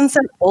like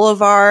Sunset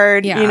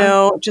Boulevard,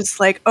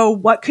 just like, oh,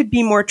 what could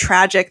be more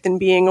tragic than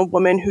being a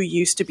woman who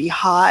used to be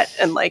hot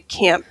and like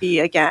can't be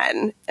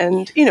again?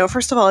 And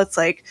first of all, it's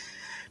like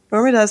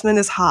Norma Desmond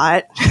is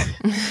hot.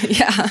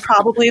 Yeah.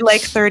 Probably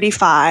like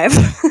 35.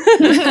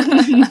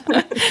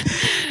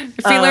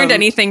 If we learned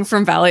anything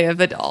from Valley of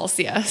the Dolls,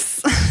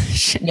 yes.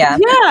 Yeah.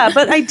 Yeah,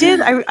 but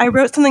I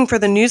wrote something for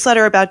the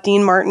newsletter about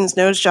Dean Martin's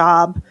nose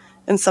job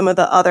and some of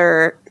the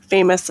other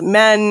famous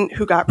men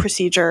who got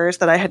procedures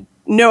that I had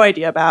no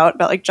idea about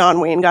like John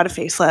Wayne got a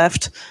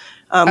facelift.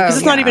 Because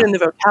it's not even in the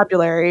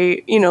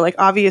vocabulary. Like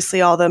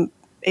obviously all the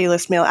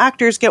A-list male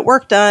actors get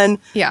work done,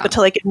 but to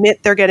like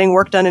admit they're getting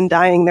work done and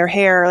dyeing their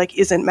hair like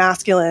isn't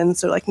masculine,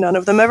 so like none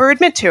of them ever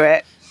admit to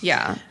it.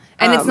 Yeah.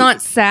 And it's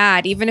not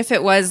sad, even if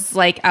it was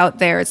like out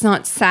there, it's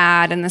not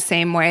sad in the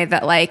same way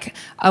that like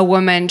a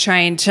woman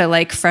trying to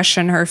like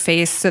freshen her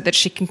face so that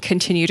she can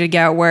continue to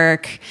get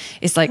work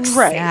is like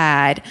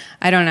sad.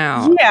 I don't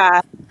know. Yeah.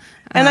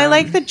 And I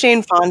like that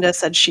Jane Fonda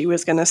said she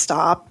was going to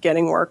stop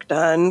getting work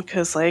done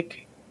because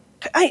like,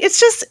 it's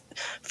just,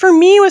 for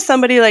me with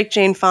somebody like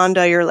Jane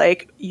Fonda, you're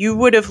like, you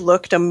would have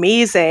looked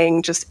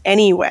amazing just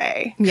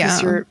anyway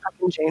because you're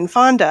fucking Jane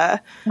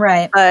Fonda.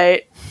 Right.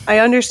 But I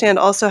understand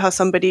also how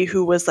somebody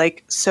who was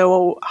like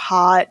so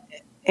hot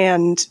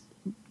and,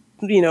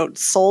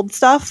 sold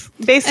stuff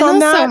based on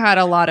that. And also had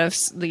a lot of,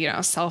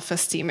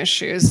 self-esteem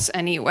issues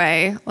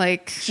anyway,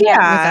 like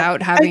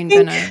without having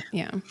been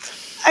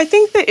I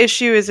think the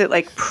issue is it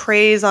like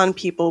preys on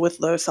people with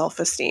low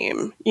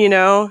self-esteem,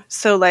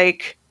 So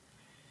like,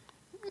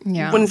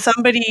 when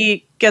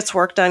somebody gets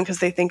work done because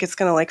they think it's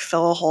going to like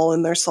fill a hole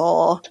in their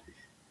soul,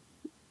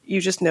 you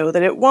just know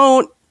that it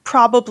won't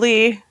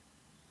probably.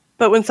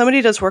 But when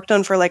somebody does work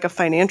done for like a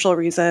financial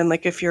reason,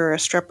 like if you're a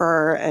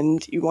stripper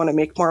and you want to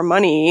make more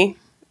money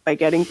by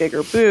getting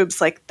bigger boobs,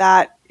 like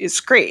that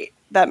is great.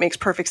 That makes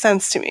perfect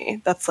sense to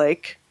me. That's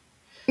like,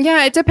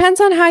 yeah, it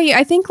depends on how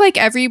I think like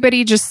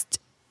everybody's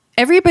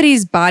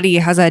body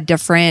has a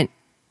different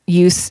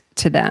use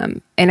to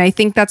them. And I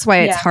think that's why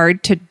it's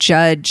hard to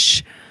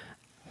judge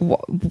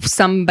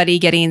somebody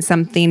getting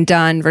something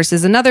done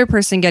versus another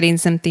person getting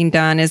something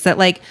done, is that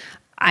like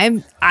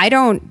I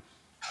don't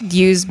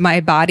use my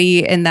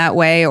body in that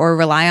way or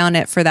rely on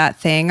it for that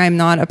thing. I'm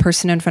not a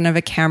person in front of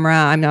a camera.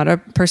 I'm not a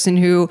person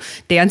who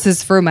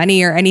dances for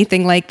money or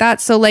anything like that.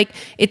 So like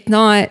it's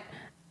not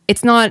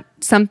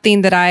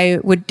something that I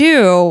would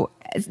do.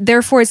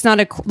 Therefore it's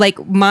not like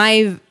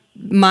my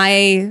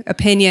my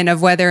opinion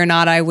of whether or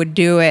not I would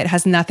do it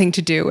has nothing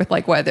to do with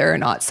like whether or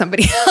not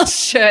somebody else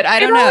should. I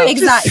don't know.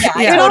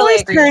 Exactly. It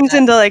always turns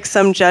into like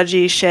some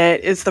judgy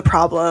shit is the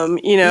problem,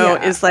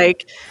 is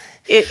like,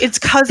 it's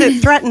because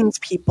it threatens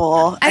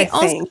people, I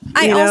think.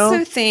 I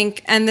also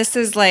think, and this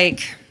is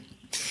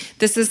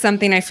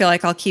something I feel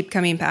like I'll keep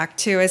coming back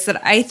to, is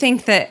that I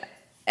think that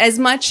as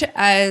much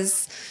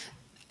as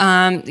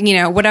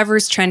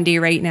whatever's trendy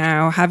right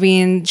now,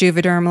 having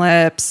Juvederm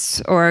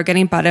lips or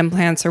getting butt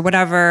implants or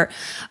whatever,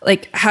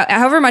 like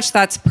however much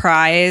that's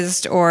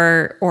prized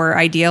or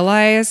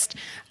idealized,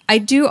 I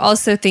do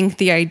also think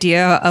the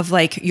idea of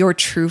like your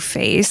true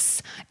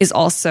face is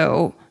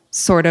also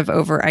sort of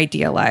over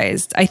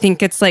idealized. I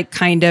think it's like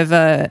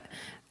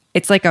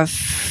it's like a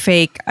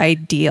fake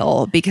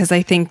ideal, because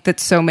I think that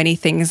so many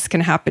things can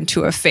happen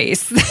to a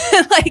face.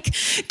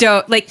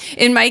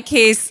 In my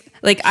case,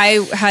 like I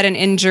had an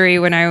injury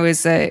when I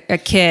was a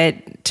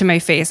kid to my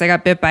face. I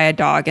got bit by a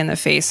dog in the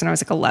face when I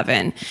was like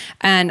 11.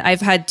 And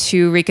I've had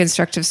 2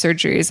 reconstructive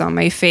surgeries on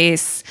my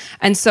face.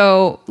 And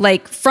so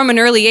like from an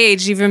early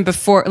age, even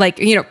before,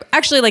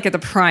 actually like at the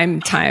prime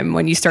time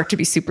when you start to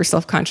be super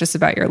self-conscious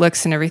about your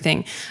looks and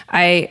everything,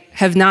 I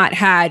have not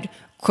had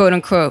quote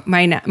unquote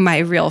my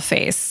real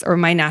face or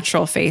my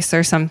natural face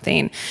or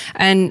something.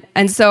 And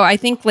so I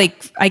think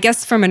like, I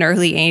guess from an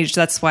early age,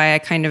 that's why I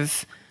kind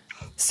of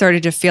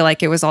started to feel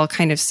like it was all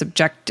kind of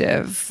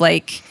subjective.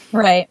 Like,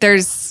 right.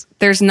 There's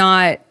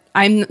no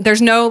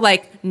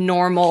like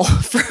normal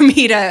for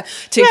me to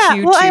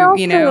hew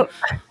to.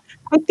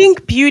 I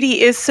think beauty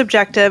is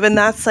subjective, and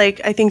that's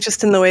like, I think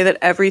just in the way that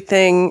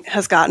everything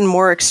has gotten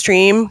more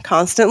extreme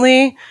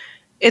constantly,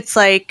 it's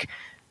like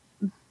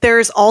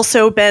there's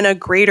also been a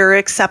greater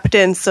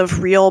acceptance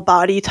of real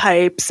body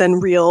types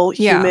and real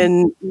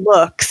human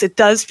looks. It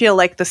does feel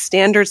like the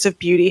standards of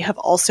beauty have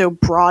also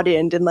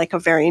broadened in like a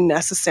very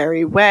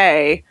necessary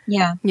way.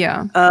 Yeah.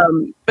 Yeah.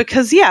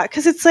 Because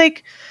it's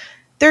like,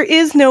 there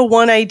is no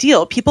one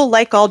ideal. People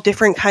like all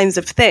different kinds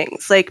of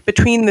things. Like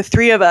between the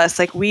 3 of us,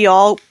 like we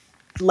all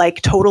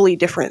like totally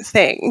different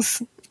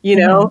things,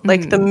 Mm-hmm.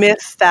 like the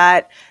myth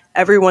that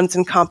everyone's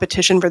in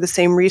competition for the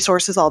same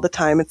resources all the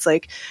time. It's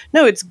like,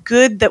 no, it's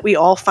good that we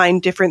all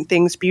find different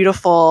things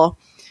beautiful.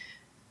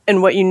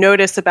 And what you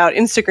notice about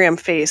Instagram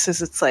face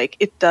is it's like,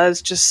 it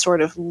does just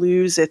sort of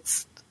lose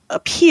its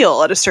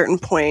appeal at a certain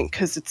point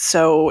because it's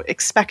so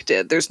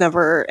expected. There's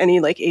never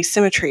any like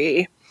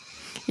asymmetry.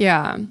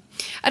 Yeah.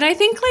 And I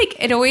think like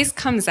it always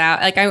comes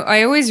out, like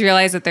I always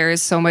realize that there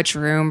is so much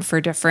room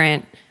for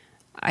different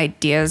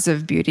ideas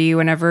of beauty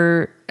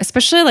whenever,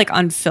 especially like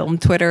on film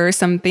Twitter or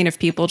something, if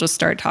people just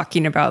start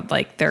talking about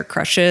like their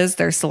crushes,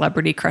 their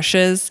celebrity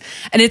crushes.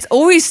 And it's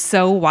always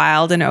so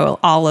wild and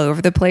all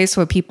over the place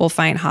what people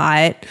find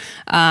hot.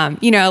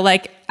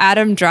 Like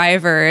Adam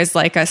Driver is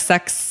like a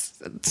sex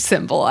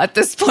symbol at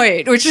this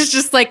point, which is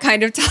just like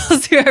kind of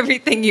tells you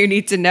everything you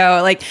need to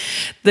know. Like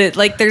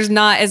there's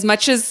not as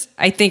much as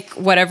I think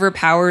whatever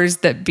powers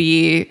that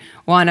be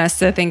want us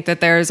to think that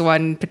there's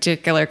one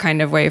particular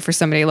kind of way for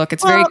somebody to look.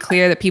 It's very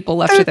clear that people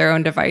left to their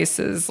own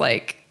devices,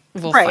 like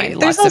will find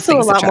there's lots of things also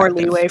a lot attractive. more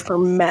leeway for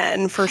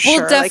men, for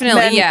sure. Well,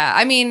 definitely, like yeah.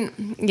 I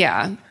mean,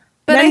 yeah.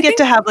 But men get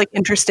to have like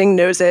interesting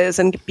noses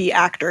and be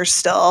actors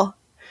still.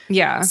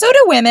 Yeah. So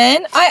do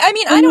women. I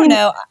mean, I don't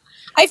know.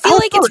 I feel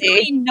like it's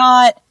really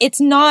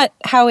it's not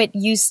how it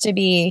used to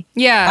be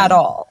at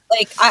all.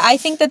 Like, I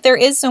think that there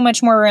is so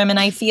much more room, and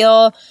I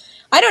feel,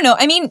 I don't know.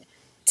 I mean,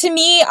 to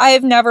me,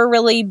 I've never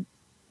really,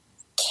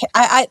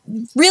 I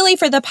really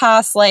for the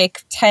past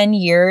like 10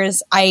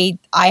 years, I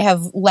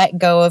have let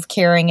go of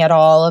caring at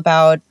all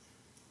about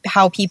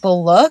how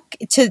people look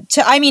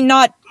I mean,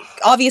 not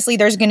obviously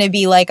there's going to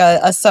be like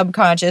a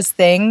subconscious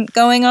thing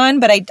going on,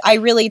 but I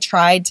really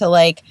tried to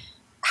like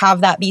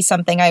have that be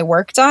something I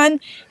worked on.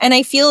 And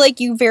I feel like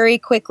you very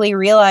quickly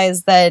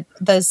realize that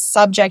the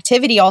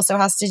subjectivity also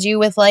has to do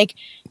with like,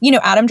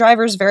 Adam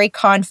Driver's very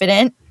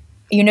confident.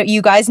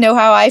 You guys know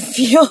how I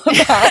feel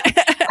about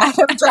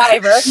Adam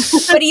Driver,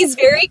 but he's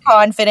very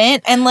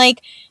confident. And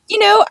like,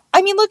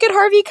 I mean, look at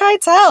Harvey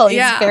Keitel.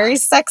 He's a very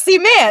sexy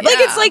man. Like,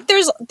 it's like,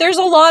 there's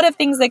a lot of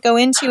things that go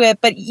into it,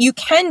 but you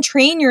can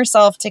train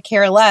yourself to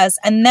care less.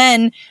 And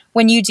then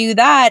when you do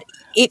that,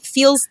 it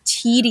feels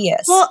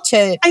tedious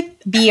to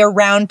be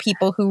around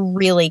people who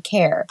really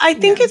care. I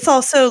think it's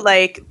also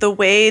like the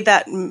way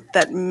that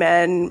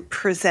men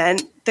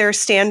present their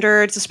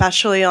standards,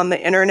 especially on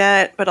the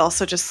internet, but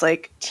also just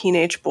like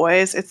teenage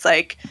boys. It's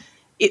like,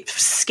 it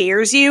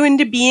scares you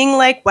into being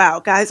like, wow,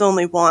 guys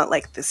only want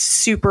like this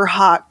super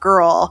hot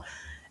girl.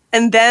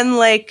 And then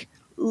like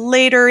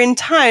later in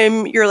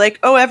time, you're like,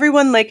 oh,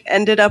 everyone like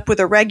ended up with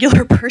a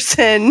regular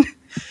person.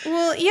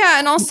 Well, yeah.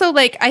 And also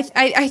like,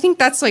 I think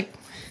that's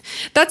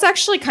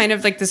actually kind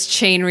of like this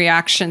chain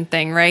reaction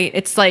thing, right?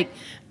 It's like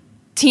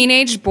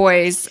teenage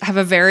boys have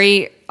a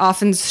very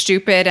often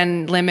stupid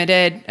and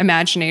limited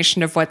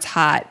imagination of what's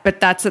hot, but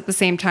that's at the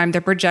same time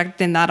they're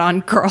projecting that on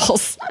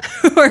girls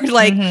who are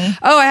like,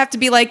 oh, I have to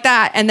be like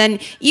that. And then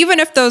even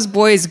if those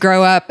boys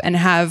grow up and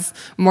have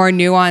more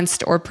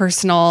nuanced or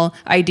personal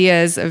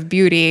ideas of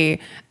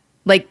beauty,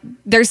 like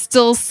there's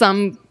still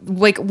some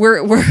like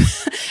we're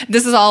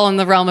this is all in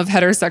the realm of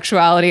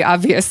heterosexuality,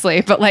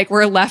 obviously, but like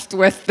we're left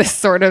with this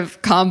sort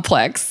of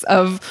complex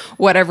of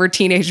whatever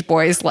teenage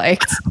boys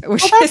liked. Well,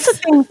 that's the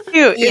thing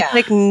too. Yeah. It's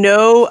like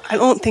I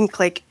don't think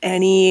like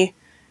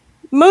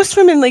most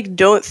women like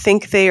don't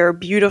think they are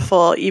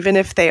beautiful, even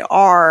if they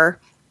are.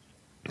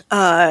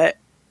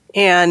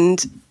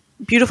 And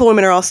beautiful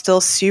women are all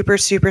still super,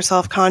 super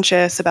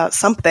self-conscious about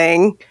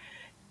something.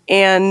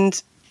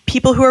 And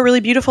people who are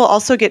really beautiful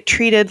also get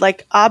treated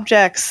like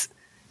objects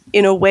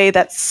in a way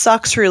that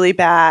sucks really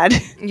bad.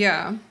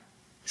 Yeah.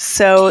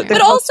 So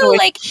there's also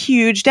like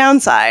huge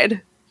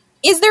downside.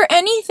 Is there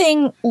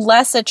anything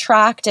less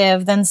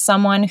attractive than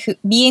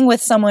being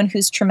with someone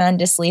who's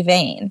tremendously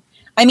vain?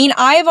 I mean,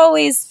 I've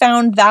always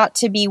found that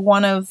to be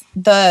one of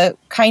the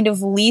kind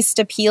of least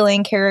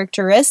appealing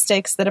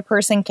characteristics that a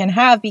person can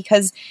have,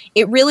 because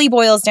it really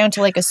boils down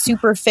to like a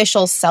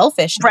superficial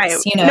selfishness, right?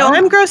 You know? No,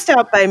 I'm grossed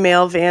out by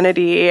male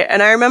vanity,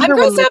 and I remember I'm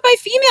grossed out by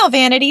female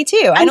vanity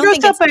too. I don't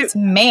think it's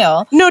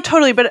male. No,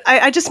 totally, but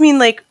I just mean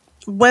like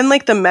when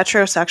like the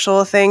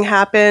metrosexual thing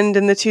happened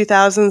in the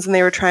 2000s, and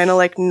they were trying to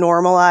like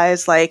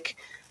normalize like,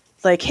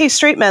 hey,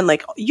 straight men,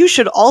 like you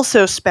should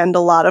also spend a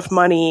lot of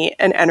money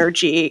and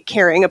energy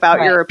caring about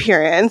your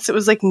appearance. It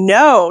was like,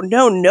 no,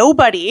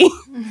 nobody.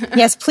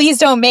 Yes, please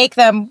don't make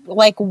them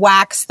like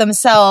wax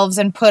themselves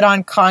and put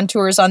on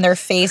contours on their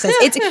faces.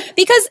 It's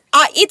because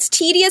it's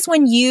tedious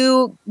when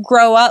you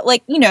grow up,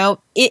 like, you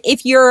know,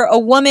 if you're a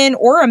woman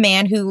or a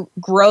man who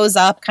grows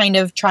up kind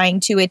of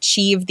trying to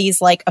achieve these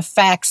like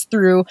effects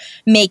through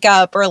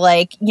makeup or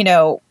like, you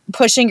know,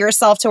 pushing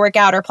yourself to work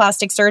out or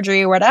plastic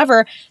surgery or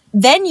whatever,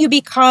 then you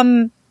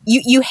become,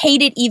 you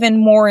hate it even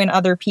more in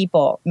other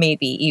people,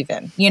 maybe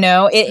even, you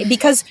know,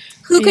 because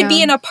who could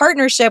be in a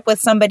partnership with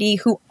somebody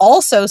who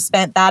also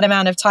spent that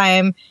amount of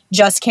time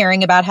just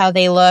caring about how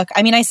they look?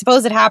 I mean, I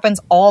suppose it happens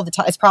all the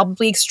time. It's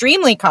probably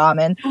extremely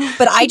common,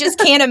 but I just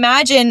can't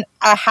imagine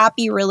a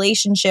happy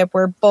relationship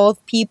where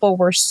both people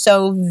were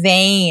so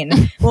vain.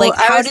 Well, like,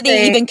 how do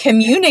they even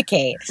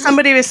communicate?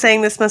 Somebody was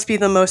saying this must be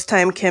the most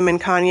time Kim and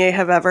Kanye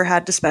have ever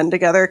had to spend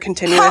together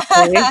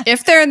continuously.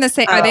 If they're in the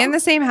same, are they in the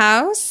same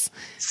house?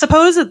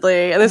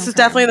 Supposedly. And this is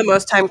definitely the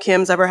most time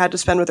Kim's ever had to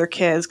spend with her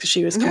kids, because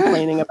she was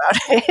complaining about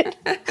it.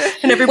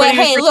 And everybody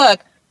hey,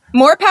 look,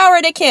 more power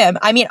to Kim.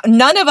 I mean,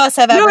 none of us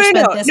have ever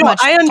spent this much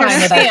time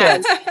with our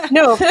kids.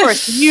 No, of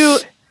course.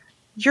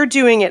 You're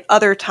doing it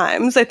other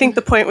times. I think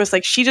the point was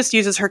like she just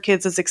uses her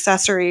kids as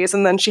accessories,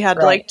 and then she had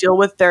to like deal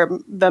with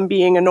them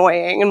being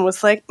annoying, and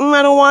was like,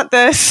 I don't want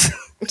this.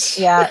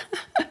 Yeah.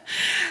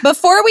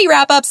 Before we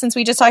wrap up, since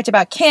we just talked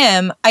about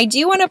Kim, I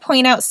do want to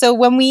point out, so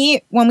when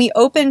we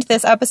opened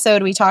this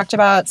episode, we talked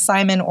about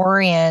Simon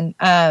Orion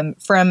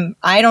from,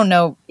 I don't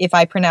know if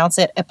I pronounce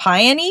it,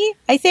 Epione,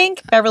 I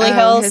think, Beverly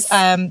Hills.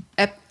 Epione.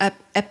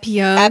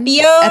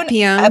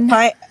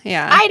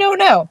 Yeah. I don't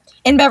know.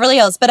 In Beverly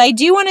Hills. But I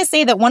do want to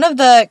say that one of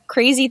the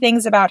crazy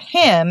things about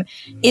him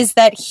is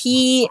that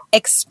he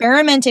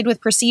experimented with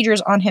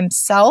procedures on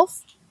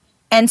himself.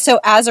 And so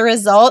as a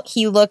result,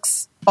 he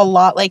looks a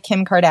lot like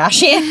Kim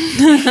Kardashian.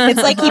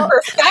 It's like he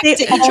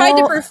tried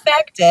to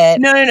perfect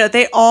it. No.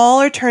 They all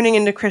are turning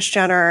into Kris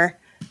Jenner.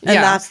 And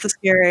that's the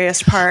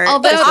scariest part.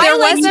 Although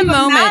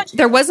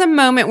there was a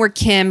moment where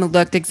Kim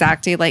looked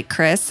exactly like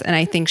Kris, and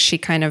I think she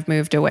kind of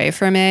moved away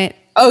from it.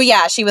 Oh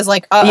yeah, she was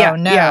like, no.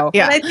 Yeah.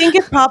 And I think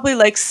it's probably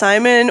like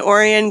Simon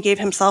Orion gave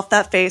himself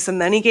that face, and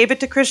then he gave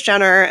it to Kris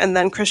Jenner, and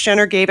then Kris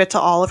Jenner gave it to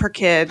all of her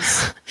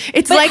kids.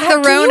 It's like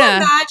the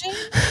Rona.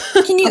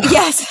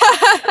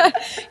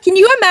 Can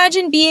you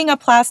imagine being a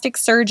plastic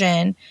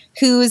surgeon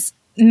who's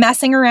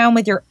messing around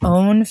with your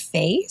own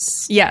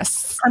face?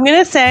 Yes. I'm going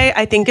to say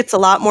I think it's a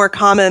lot more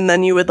common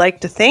than you would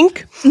like to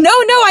think. No,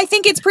 I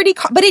think it's pretty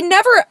but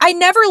I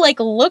never like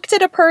looked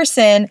at a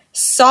person,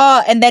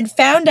 saw, and then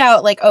found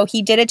out like, oh,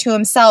 he did it to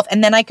himself,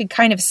 and then I could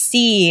kind of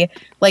see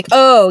like,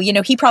 oh, you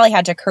know, he probably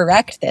had to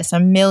correct this a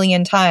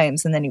million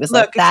times, and then he was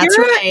like, that's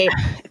right.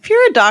 If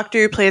you're a doctor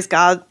who plays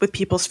God with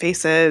people's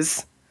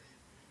faces,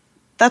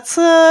 that's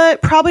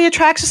probably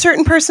attracts a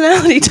certain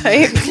personality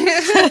type.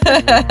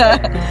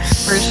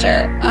 For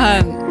sure.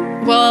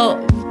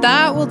 Well,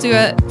 that will do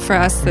it for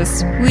us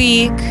this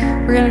week.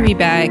 We're going to be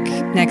back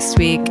next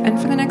week and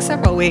for the next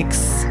several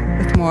weeks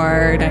with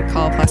more Night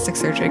Call plastic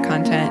surgery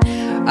content.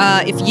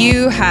 If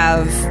you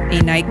have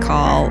a night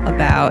call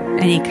about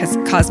any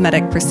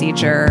cosmetic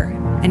procedure,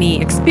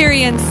 any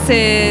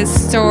experiences,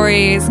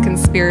 stories,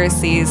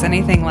 conspiracies,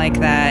 anything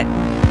like that,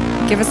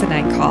 give us a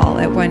night call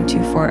at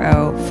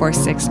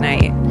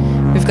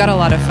 1240-46-NIGHT. We've got a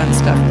lot of fun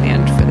stuff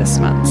planned for this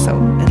month,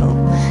 so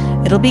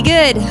it'll be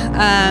good.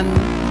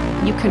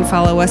 You can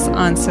follow us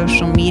on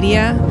social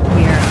media.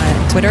 We are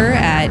on Twitter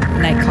at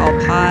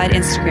NightCallPod,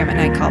 Instagram at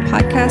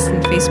NightCallPodcast,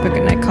 and Facebook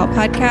at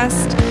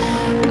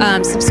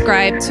NightCallPodcast.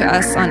 Subscribe to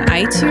us on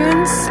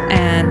iTunes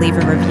and leave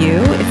a review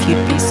if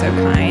you'd be so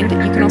kind.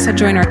 You can also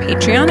join our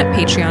Patreon at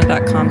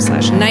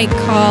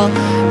patreon.com/nightcall,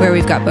 where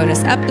we've got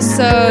bonus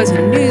episodes,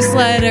 a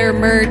newsletter,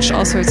 merch,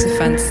 all sorts of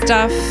fun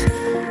stuff.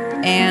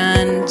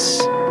 And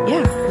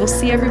yeah, we'll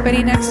see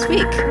everybody next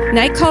week.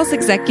 Night Call's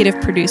executive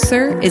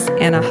producer is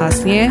Anna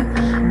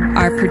Hasnier.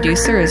 Our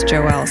producer is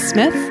Joelle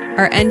Smith.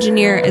 Our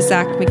engineer is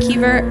Zach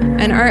McKeever.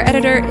 And our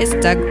editor is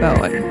Doug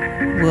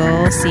Bowen.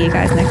 We'll see you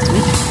guys next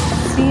week.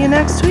 See you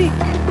next week.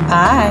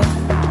 Bye.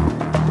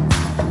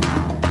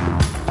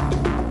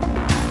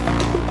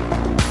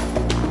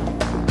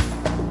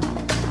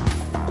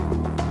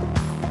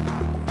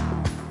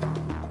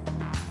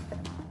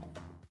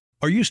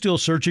 Are you still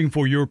searching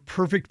for your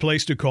perfect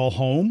place to call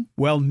home?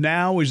 Well,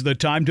 now is the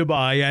time to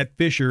buy at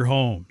Fisher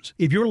Homes.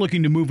 If you're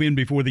looking to move in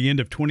before the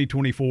end of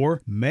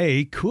 2024,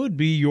 May could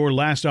be your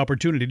last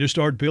opportunity to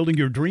start building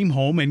your dream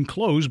home and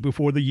close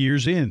before the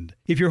year's end.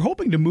 If you're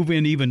hoping to move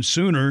in even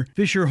sooner,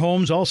 Fisher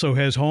Homes also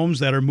has homes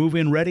that are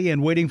move-in ready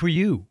and waiting for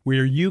you,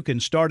 where you can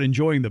start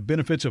enjoying the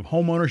benefits of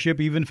homeownership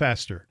even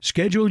faster.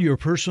 Schedule your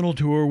personal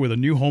tour with a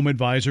new home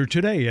advisor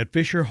today at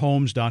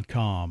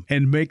FisherHomes.com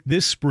and make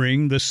this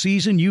spring the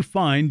season you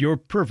find your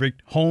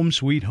perfect home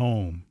sweet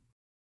home.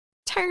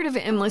 Tired of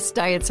endless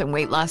diets and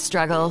weight loss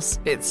struggles?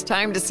 It's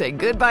time to say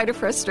goodbye to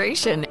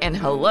frustration and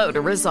hello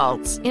to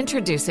results.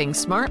 Introducing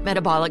Smart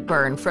Metabolic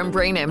Burn from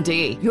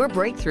BrainMD, your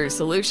breakthrough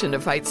solution to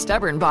fight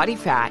stubborn body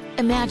fat.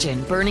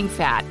 Imagine burning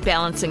fat,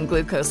 balancing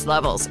glucose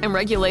levels, and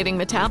regulating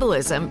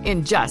metabolism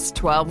in just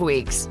 12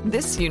 weeks.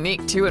 This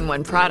unique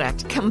 2-in-1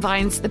 product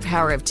combines the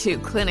power of 2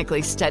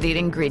 clinically studied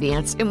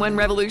ingredients in one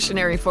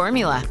revolutionary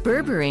formula.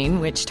 Berberine,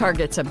 which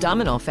targets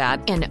abdominal fat,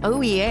 and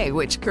OEA,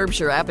 which curbs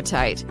your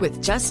appetite.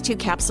 With just 2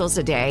 capsules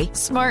a day,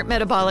 Smart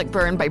Metabolic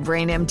Burn by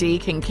BrainMD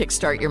can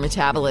kickstart your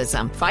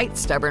metabolism, fight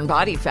stubborn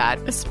body fat,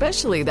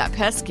 especially that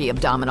pesky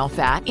abdominal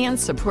fat, and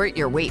support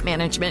your weight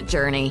management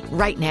journey.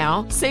 Right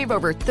now, save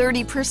over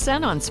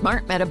 30% on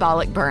Smart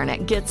Metabolic Burn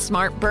at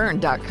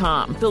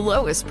GetSmartBurn.com. The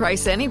lowest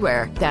price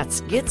anywhere.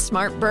 That's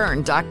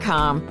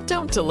GetSmartBurn.com.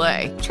 Don't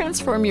delay.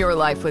 Transform your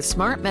life with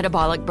Smart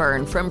Metabolic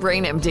Burn from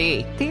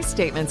BrainMD. These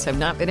statements have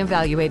not been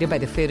evaluated by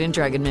the Food and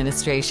Drug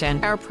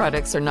Administration. Our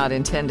products are not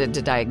intended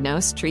to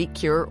diagnose, treat,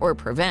 cure, or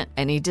prevent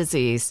any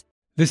disease.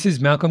 This is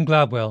Malcolm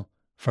Gladwell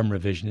from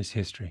Revisionist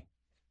History.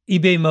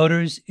 eBay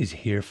Motors is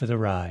here for the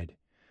ride.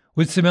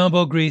 With some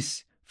elbow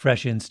grease,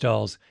 fresh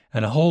installs,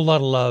 and a whole lot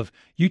of love,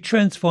 you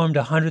transformed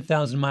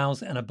 100,000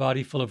 miles and a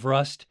body full of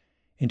rust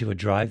into a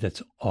drive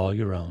that's all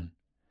your own.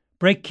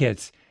 Brake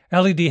kits,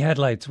 LED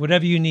headlights,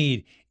 whatever you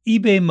need,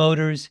 eBay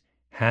Motors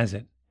has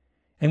it.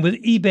 And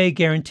with eBay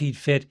Guaranteed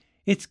Fit,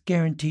 it's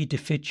guaranteed to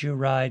fit your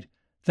ride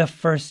the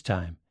first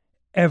time,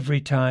 every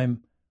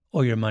time,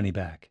 or your money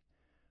back.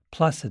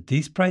 Plus, at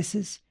these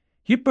prices,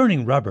 you're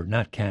burning rubber,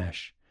 not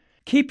cash.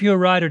 Keep your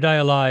ride or die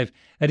alive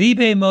at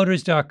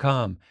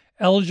ebaymotors.com.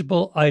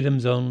 Eligible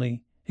items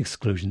only.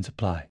 Exclusions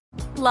apply.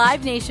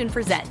 Live Nation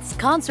presents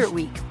Concert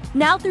Week.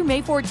 Now through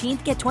May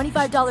 14th, get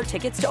 $25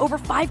 tickets to over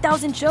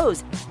 5,000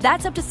 shows.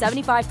 That's up to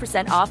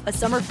 75% off a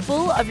summer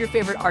full of your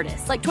favorite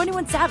artists like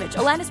 21 Savage,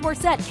 Alanis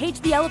Morissette,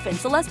 Cage the Elephant,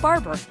 Celeste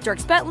Barber,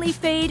 Dierks Bentley,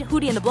 Fade,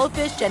 Hootie and the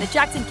Blowfish, Janet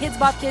Jackson, Kidz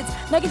Bop Kids,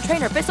 Meghan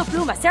Trainor, Peso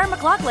Pluma, Sarah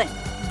McLachlan.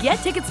 Get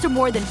tickets to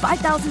more than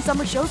 5,000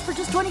 summer shows for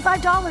just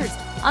 $25.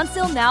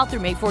 Until now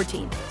through May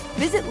 14th.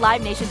 Visit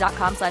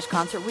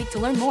LiveNation.com/Concert Week to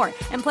learn more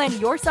and plan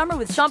your summer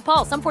with Sean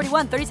Paul, Sum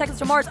 41, 30 Seconds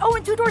to Mars,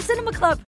 and Two Door Cinema Club.